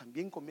los hijos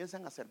también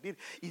comienzan a servir,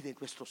 y de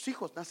nuestros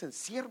hijos nacen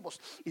siervos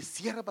y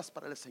siervas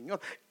para el Señor.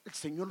 El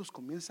Señor los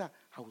comienza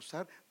a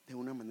usar de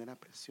una manera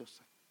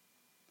preciosa.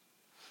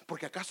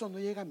 Porque acaso no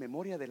llega a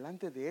memoria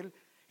delante de Él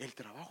el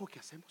trabajo que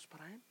hacemos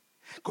para Él.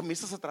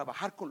 Comienzas a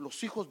trabajar con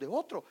los hijos de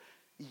otro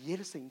y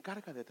Él se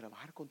encarga de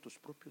trabajar con tus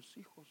propios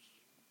hijos.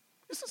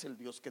 Ese es el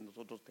Dios que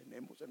nosotros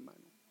tenemos,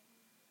 hermano.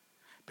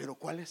 Pero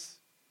 ¿cuál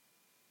es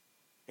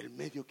el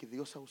medio que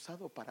Dios ha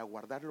usado para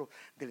guardarlo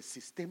del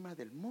sistema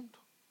del mundo?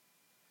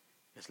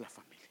 Es la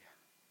familia.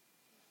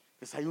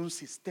 Entonces hay un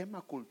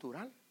sistema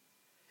cultural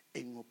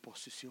en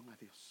oposición a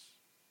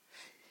Dios,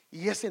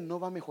 y ese no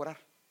va a mejorar.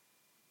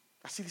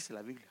 Así dice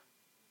la Biblia.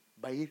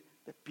 Va a ir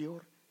de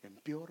peor en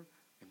peor,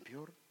 en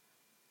peor,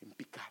 en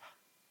picada.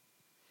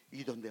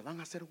 Y donde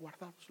van a ser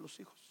guardados los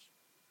hijos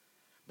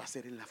va a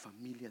ser en la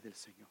familia del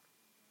Señor.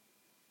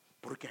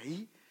 Porque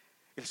ahí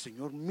el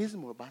Señor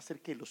mismo va a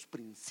hacer que los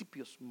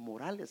principios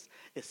morales,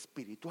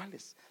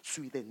 espirituales,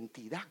 su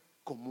identidad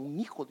como un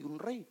hijo de un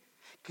rey,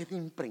 quede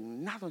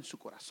impregnado en su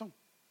corazón.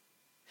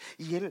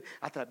 Y él,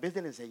 a través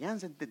de la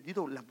enseñanza, ha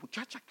entendido: la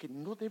muchacha que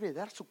no debe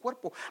dar su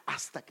cuerpo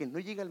hasta que no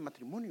llegue al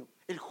matrimonio.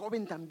 El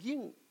joven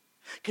también,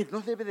 que no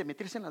debe de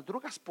meterse en las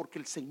drogas, porque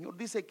el Señor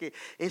dice que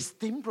es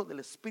templo del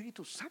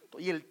Espíritu Santo.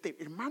 Y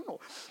hermano,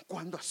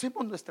 cuando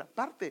hacemos nuestra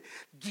parte,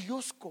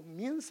 Dios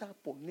comienza a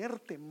poner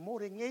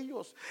temor en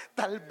ellos.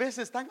 Tal vez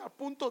están a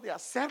punto de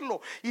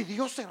hacerlo y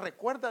Dios se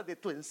recuerda de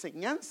tu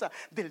enseñanza,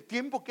 del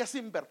tiempo que has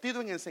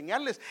invertido en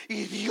enseñarles,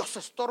 y Dios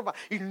estorba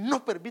y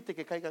no permite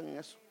que caigan en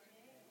eso.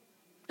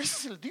 Ese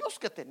es el Dios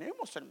que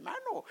tenemos,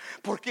 hermano.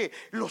 Porque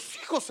los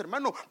hijos,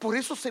 hermano, por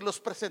eso se los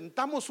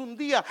presentamos un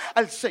día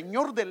al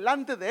Señor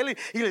delante de Él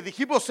y le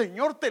dijimos: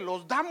 Señor, te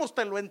los damos,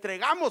 te lo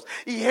entregamos.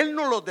 Y Él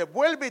nos los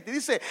devuelve y te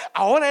dice: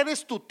 ahora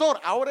eres tutor,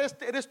 ahora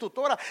eres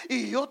tutora,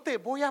 y yo te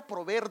voy a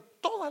proveer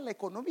toda la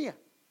economía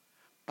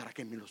para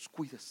que me los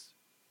cuides,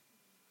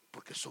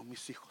 porque son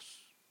mis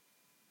hijos.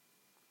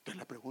 Entonces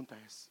la pregunta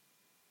es: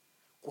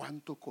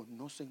 ¿cuánto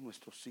conocen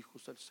nuestros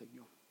hijos al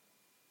Señor?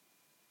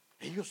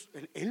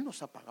 Él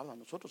nos ha pagado a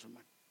nosotros,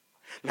 hermano.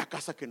 La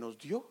casa que nos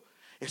dio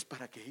es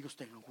para que ellos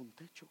tengan un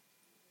techo.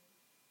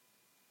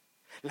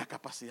 La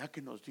capacidad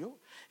que nos dio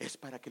es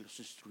para que los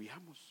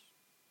instruyamos,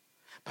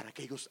 para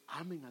que ellos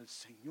amen al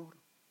Señor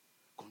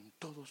con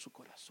todo su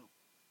corazón.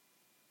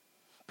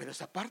 Pero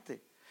esa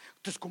parte,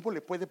 entonces, ¿cómo le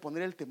puede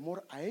poner el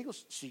temor a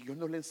ellos si yo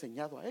no le he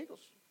enseñado a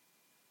ellos?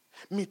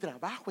 Mi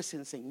trabajo es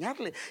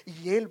enseñarle,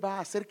 y Él va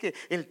a hacer que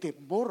el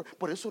temor.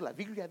 Por eso la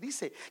Biblia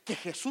dice que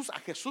a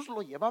Jesús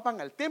lo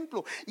llevaban al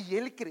templo y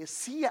Él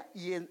crecía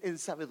y en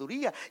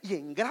sabiduría y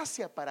en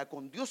gracia para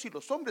con Dios y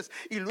los hombres.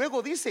 Y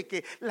luego dice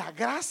que la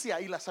gracia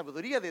y la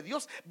sabiduría de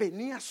Dios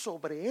venía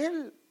sobre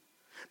Él,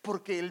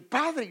 porque el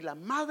padre y la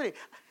madre,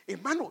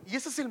 hermano, y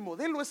ese es el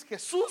modelo, es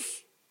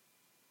Jesús.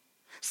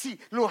 Si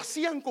lo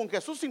hacían con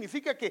Jesús,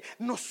 significa que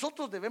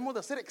nosotros debemos de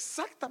hacer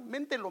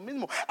exactamente lo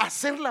mismo,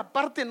 hacer la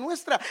parte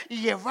nuestra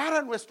y llevar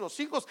a nuestros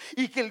hijos,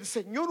 y que el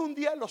Señor un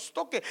día los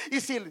toque.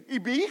 Y si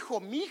mi hijo,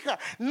 mi hija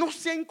no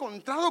se ha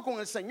encontrado con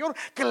el Señor,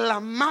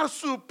 clamar,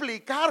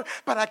 suplicar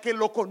para que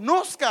lo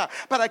conozca,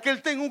 para que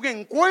él tenga un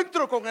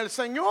encuentro con el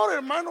Señor,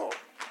 hermano.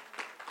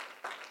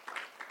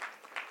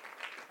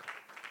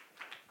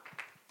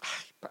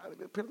 Ay,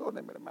 Padre,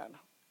 perdóneme,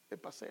 hermano, me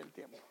pasé el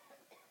tiempo.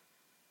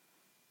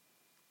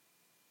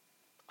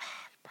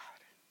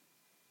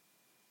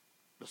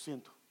 Lo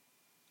siento.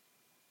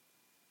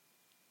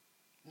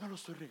 No lo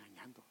estoy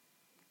regañando.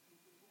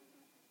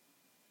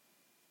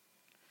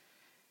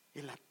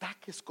 El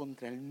ataque es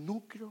contra el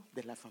núcleo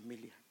de la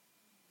familia,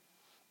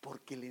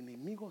 porque el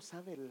enemigo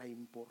sabe la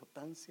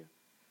importancia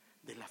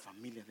de la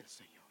familia del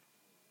Señor.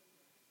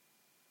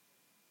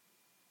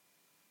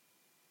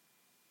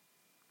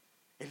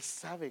 Él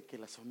sabe que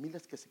las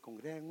familias que se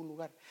congregan en un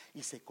lugar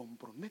y se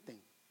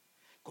comprometen,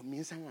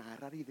 comienzan a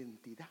agarrar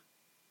identidad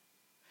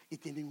y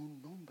tienen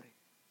un nombre.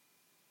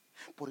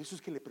 Por eso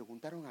es que le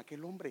preguntaron a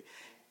aquel hombre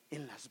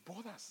en las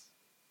bodas.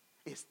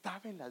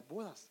 Estaba en las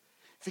bodas.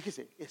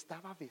 Fíjese,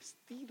 estaba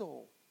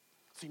vestido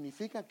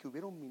Significa que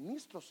hubieron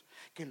ministros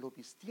que lo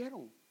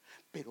vistieron,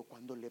 pero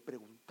cuando le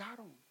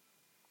preguntaron,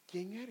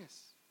 ¿quién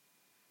eres?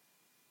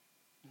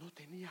 No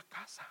tenía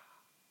casa.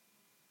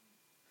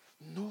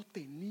 No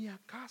tenía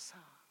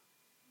casa.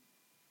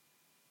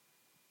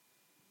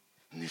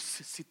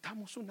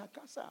 Necesitamos una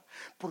casa,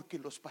 porque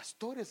los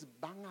pastores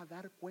van a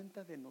dar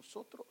cuenta de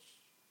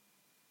nosotros.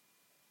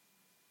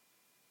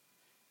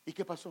 ¿Y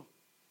qué pasó?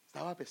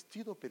 Estaba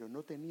vestido, pero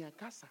no tenía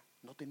casa,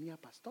 no tenía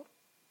pastor.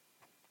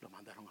 Lo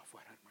mandaron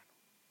afuera, hermano.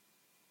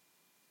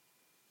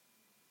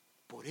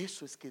 Por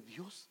eso es que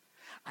Dios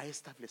ha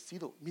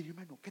establecido, mire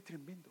hermano, qué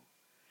tremendo,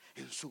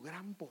 en su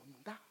gran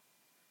bondad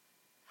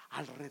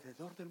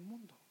alrededor del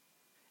mundo,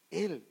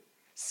 Él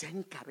se ha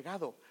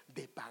encargado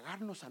de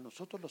pagarnos a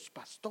nosotros los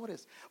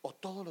pastores o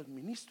todos los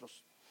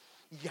ministros,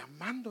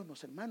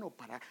 llamándonos, hermano,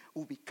 para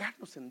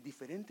ubicarnos en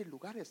diferentes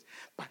lugares,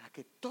 para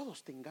que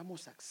todos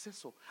tengamos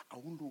acceso a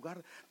un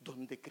lugar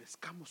donde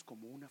crezcamos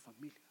como una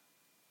familia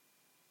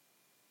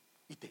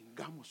y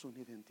tengamos una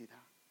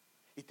identidad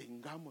y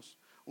tengamos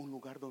un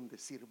lugar donde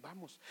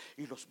sirvamos.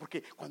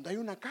 Porque cuando hay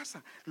una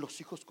casa, los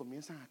hijos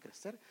comienzan a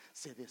crecer,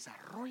 se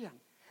desarrollan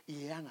y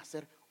llegan a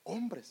ser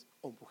hombres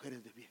o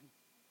mujeres de bien,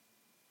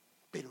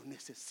 pero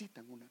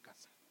necesitan una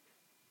casa.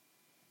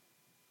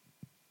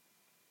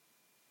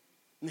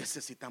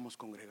 Necesitamos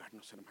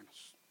congregarnos,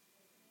 hermanos.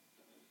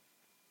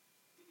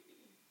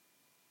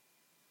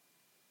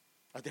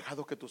 ¿Has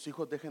dejado que tus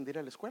hijos dejen de ir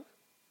a la escuela?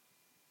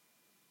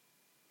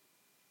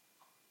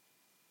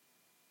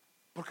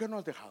 ¿Por qué no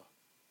has dejado?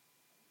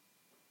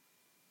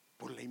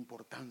 Por la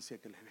importancia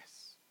que le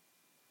ves.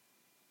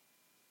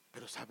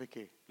 Pero sabe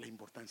que la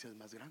importancia es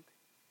más grande.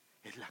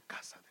 Es la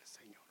casa del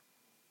Señor.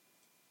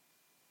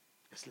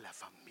 Es la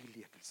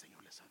familia que el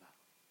Señor les ha dado.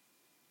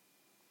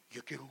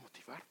 Yo quiero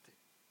motivarte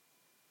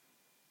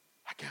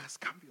a que hagas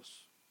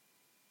cambios.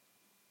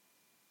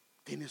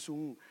 Tienes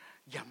un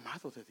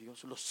llamado de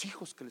Dios. Los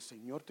hijos que el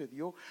Señor te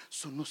dio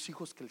son los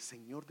hijos que el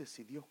Señor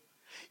decidió,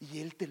 y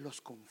Él te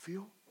los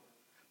confió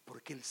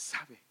porque Él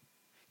sabe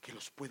que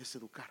los puedes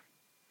educar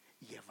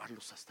y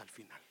llevarlos hasta el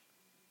final,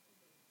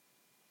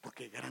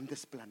 porque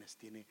grandes planes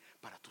tiene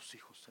para tus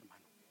hijos,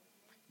 hermano.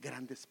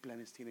 Grandes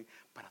planes tiene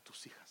para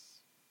tus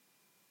hijas,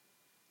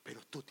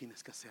 pero tú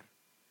tienes que hacer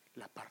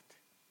la parte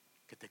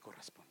que te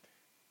corresponde.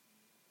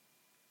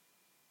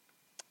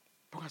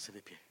 Póngase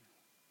de pie.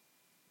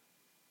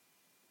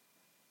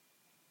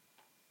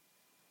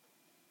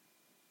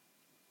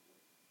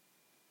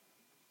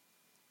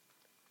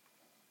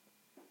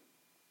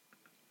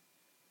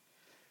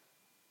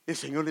 El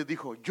Señor les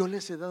dijo: yo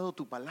les he dado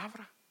tu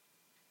palabra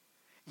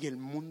y el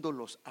mundo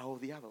los ha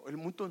odiado. El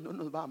mundo no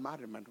nos va a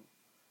amar, hermano,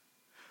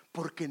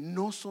 porque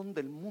no son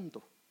del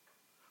mundo,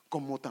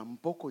 como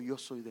tampoco yo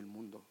soy del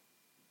mundo.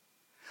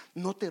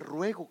 No te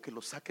ruego que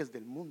los saques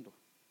del mundo,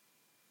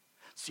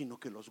 sino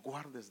que los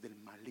guardes del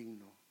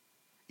maligno.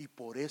 Y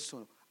por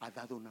eso ha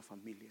dado una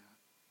familia.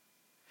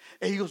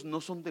 Ellos no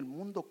son del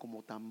mundo,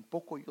 como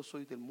tampoco yo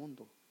soy del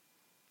mundo.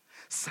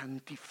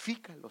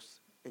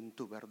 Santifícalos en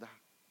tu verdad.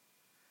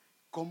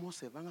 ¿Cómo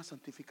se van a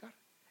santificar?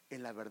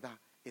 En la verdad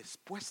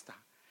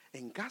expuesta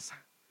en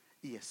casa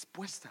y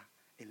expuesta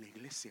en la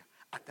iglesia,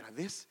 a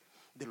través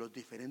de los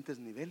diferentes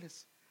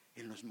niveles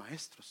en los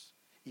maestros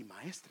y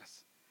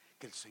maestras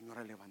que el Señor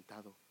ha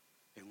levantado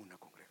en una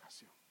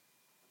congregación.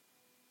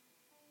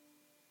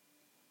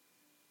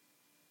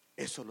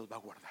 Eso los va a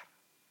guardar,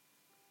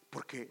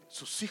 porque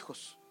sus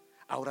hijos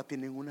ahora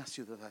tienen una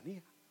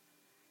ciudadanía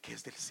que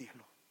es del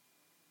cielo.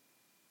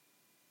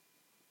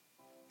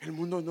 El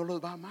mundo no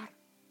los va a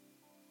amar.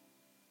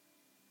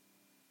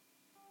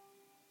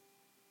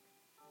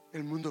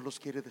 El mundo los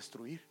quiere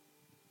destruir.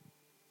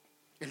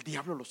 El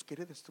diablo los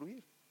quiere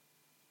destruir.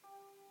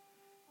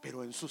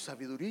 Pero en su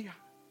sabiduría,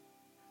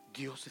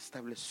 Dios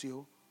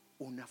estableció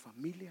una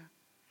familia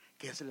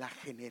que es la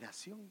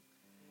generación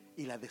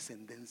y la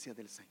descendencia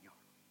del Señor.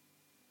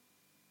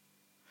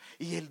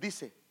 Y Él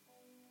dice: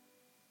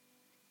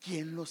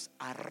 ¿quién los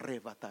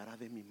arrebatará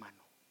de mi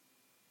mano?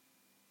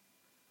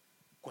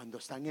 Cuando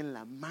están en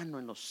la mano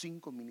en los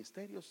 5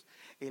 ministerios,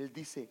 Él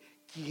dice: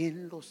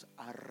 ¿quién los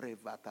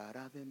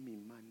arrebatará de mi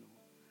mano?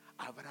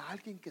 ¿Habrá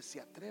alguien que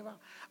se atreva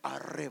a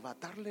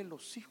arrebatarle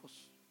los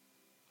hijos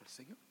al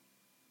Señor?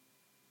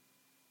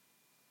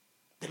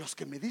 De los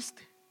que me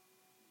diste,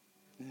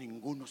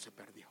 ninguno se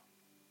perdió,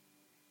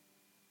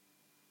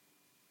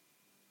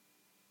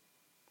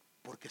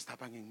 porque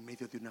estaban en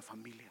medio de una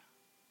familia.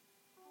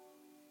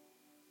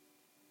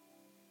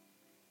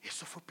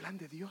 Eso fue plan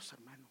de Dios,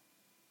 hermano.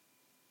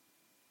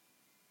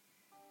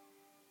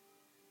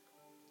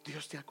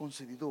 Dios te ha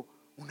concedido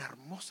una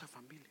hermosa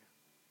familia.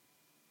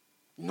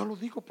 No lo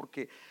digo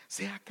porque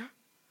sea acá,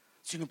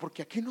 sino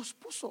porque aquí nos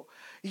puso.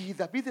 Y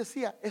David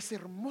decía: es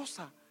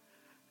hermosa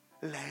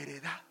la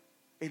heredad,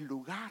 el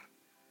lugar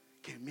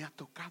que me ha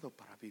tocado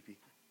para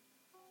vivir.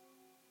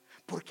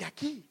 Porque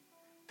aquí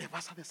te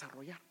vas a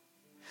desarrollar,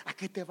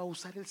 aquí te va a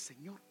usar el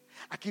Señor,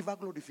 Aquí va a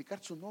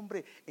glorificar su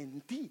nombre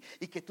en ti,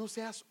 y que tú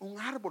seas un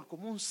árbol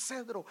como un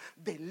cedro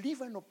del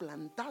Líbano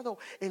plantado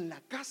en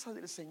la casa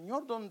del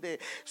Señor, donde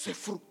se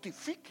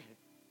fructifique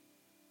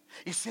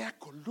y sea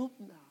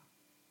columna,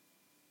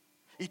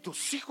 y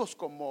tus hijos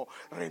como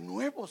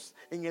renuevos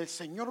en el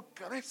Señor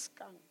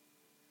crezcan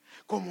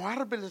como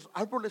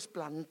árboles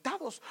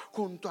plantados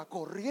junto a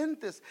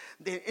corrientes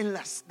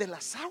de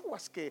las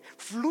aguas que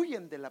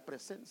fluyen de la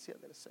presencia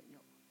del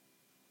Señor.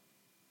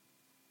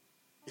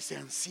 Y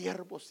sean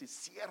siervos y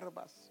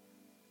siervas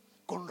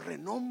con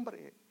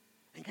renombre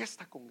en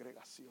esta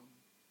congregación.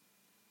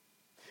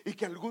 Y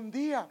que algún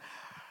día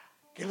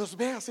que los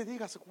veas y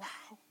digas: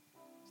 wow,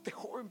 este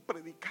joven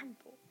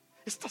predicando,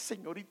 esta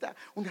señorita,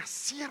 una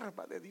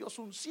sierva de Dios,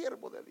 un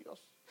siervo de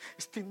Dios,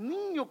 este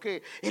niño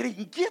que era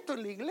inquieto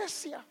en la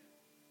iglesia.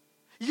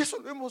 Y eso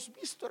lo hemos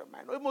visto,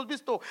 hermano. Hemos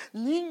visto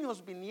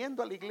niños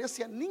viniendo a la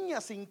iglesia,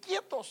 niñas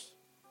inquietos,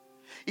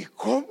 y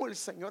cómo el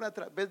Señor, a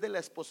través de la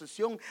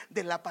exposición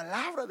de la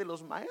palabra de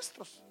los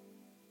maestros,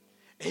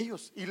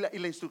 ellos y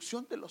la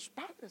instrucción de los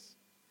padres,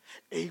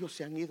 ellos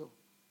se han ido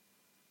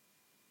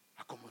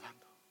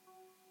acomodando.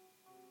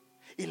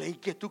 Y la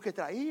inquietud que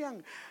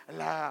traían,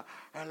 la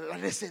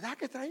necedad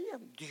que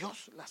traían,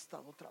 Dios la ha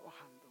estado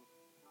trabajando.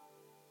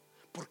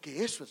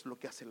 Porque eso es lo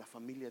que hace la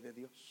familia de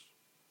Dios.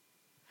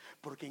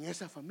 Porque en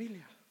esa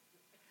familia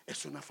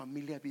es una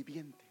familia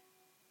viviente,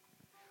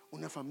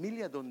 una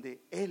familia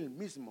donde Él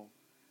mismo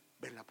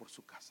vela por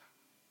su casa.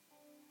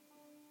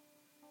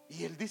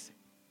 Y Él dice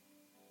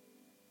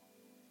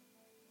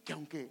que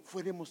aunque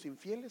fuéramos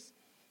infieles,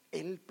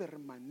 Él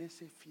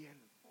permanece fiel.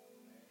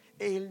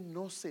 Él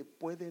no se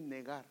puede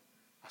negar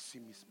a sí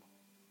mismo.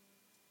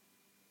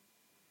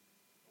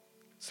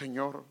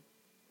 Señor,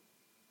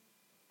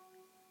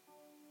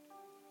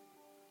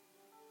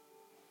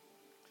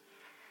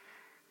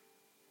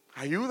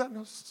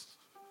 ayúdanos,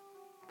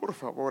 por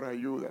favor,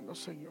 ayúdanos,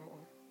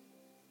 Señor.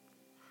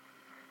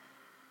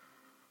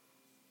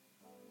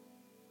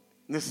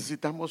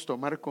 Necesitamos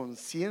tomar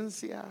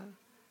conciencia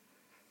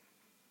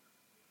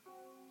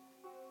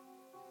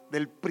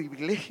del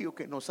privilegio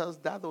que nos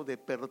has dado de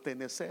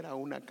pertenecer a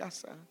una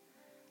casa,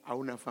 a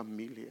una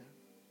familia.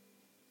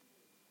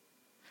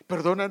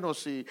 Perdónanos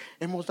si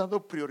hemos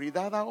dado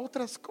prioridad a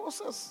otras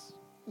cosas,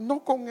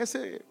 no con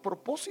ese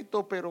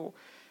propósito, pero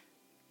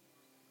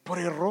por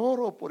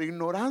error o por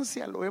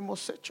ignorancia lo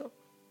hemos hecho.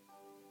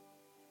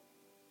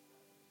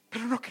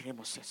 Pero no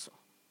queremos eso.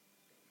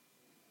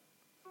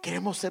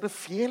 Queremos ser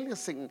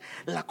fieles en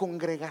la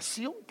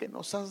congregación que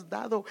nos has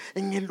dado,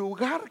 en el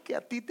lugar que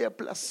a ti te ha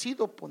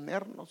placido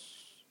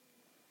ponernos.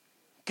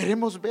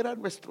 Queremos ver a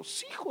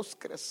nuestros hijos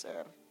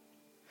crecer.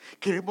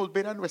 Queremos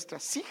ver a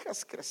nuestras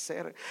hijas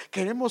crecer.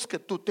 Queremos que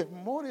tu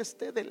temor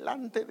esté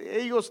delante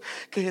de ellos,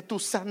 que tu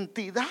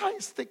santidad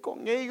esté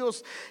con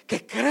ellos,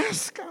 que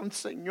crezcan,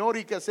 Señor,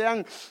 y que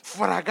sean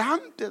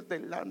fragantes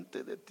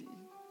delante de ti.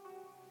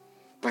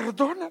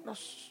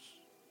 Perdónanos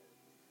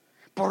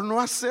por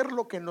no hacer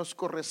lo que nos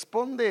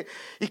corresponde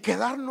y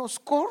quedarnos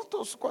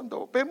cortos.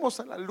 Cuando vemos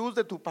a la luz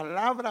de tu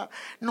palabra,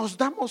 nos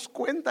damos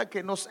cuenta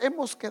que nos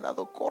hemos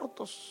quedado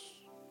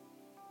cortos.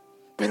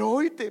 Pero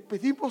hoy te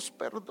pedimos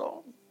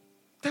perdón.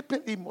 Te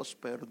pedimos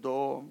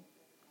perdón.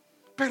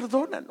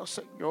 Perdónanos,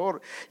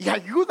 Señor, y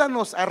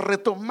ayúdanos a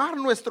retomar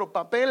nuestro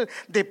papel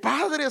de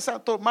padres,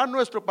 a tomar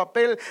nuestro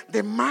papel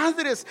de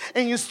madres,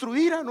 en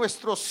instruir a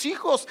nuestros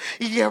hijos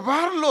y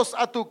llevarlos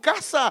a tu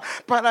casa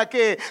para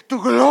que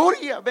tu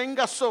gloria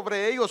venga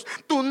sobre ellos,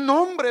 tu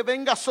nombre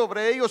venga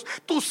sobre ellos,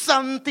 tu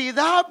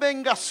santidad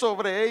venga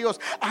sobre ellos.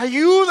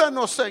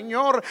 Ayúdanos,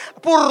 Señor,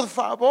 por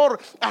favor,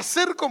 a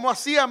hacer como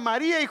hacía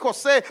María y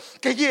José,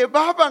 que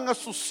llevaban a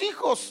sus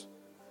hijos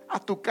a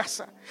tu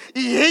casa,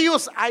 y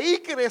ellos ahí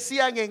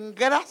crecían en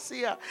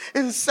gracia,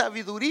 en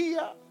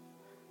sabiduría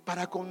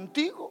para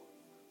contigo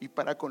y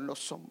para con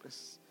los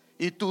hombres,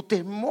 y tu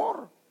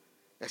temor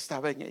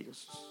estaba en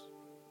ellos.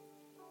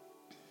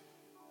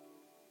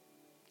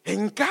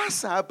 En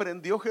casa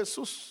aprendió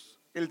Jesús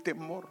el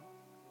temor,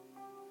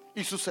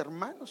 y sus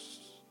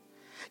hermanos.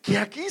 Que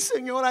aquí,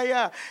 Señor,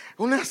 haya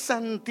una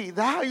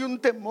santidad y un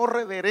temor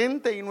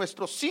reverente en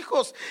nuestros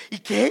hijos, y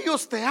que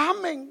ellos te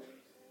amen,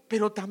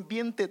 pero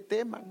también te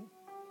teman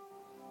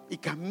y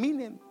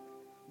caminen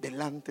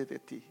delante de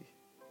ti.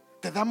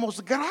 Te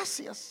damos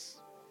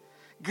gracias.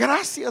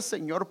 Gracias,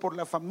 Señor, por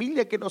la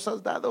familia que nos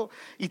has dado,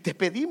 y te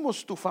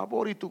pedimos tu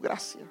favor y tu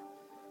gracia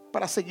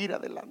para seguir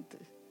adelante,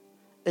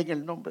 en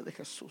el nombre de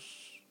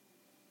Jesús.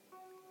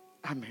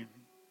 Amén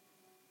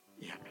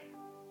y amén.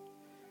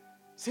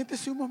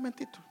 Siéntese un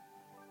momentito.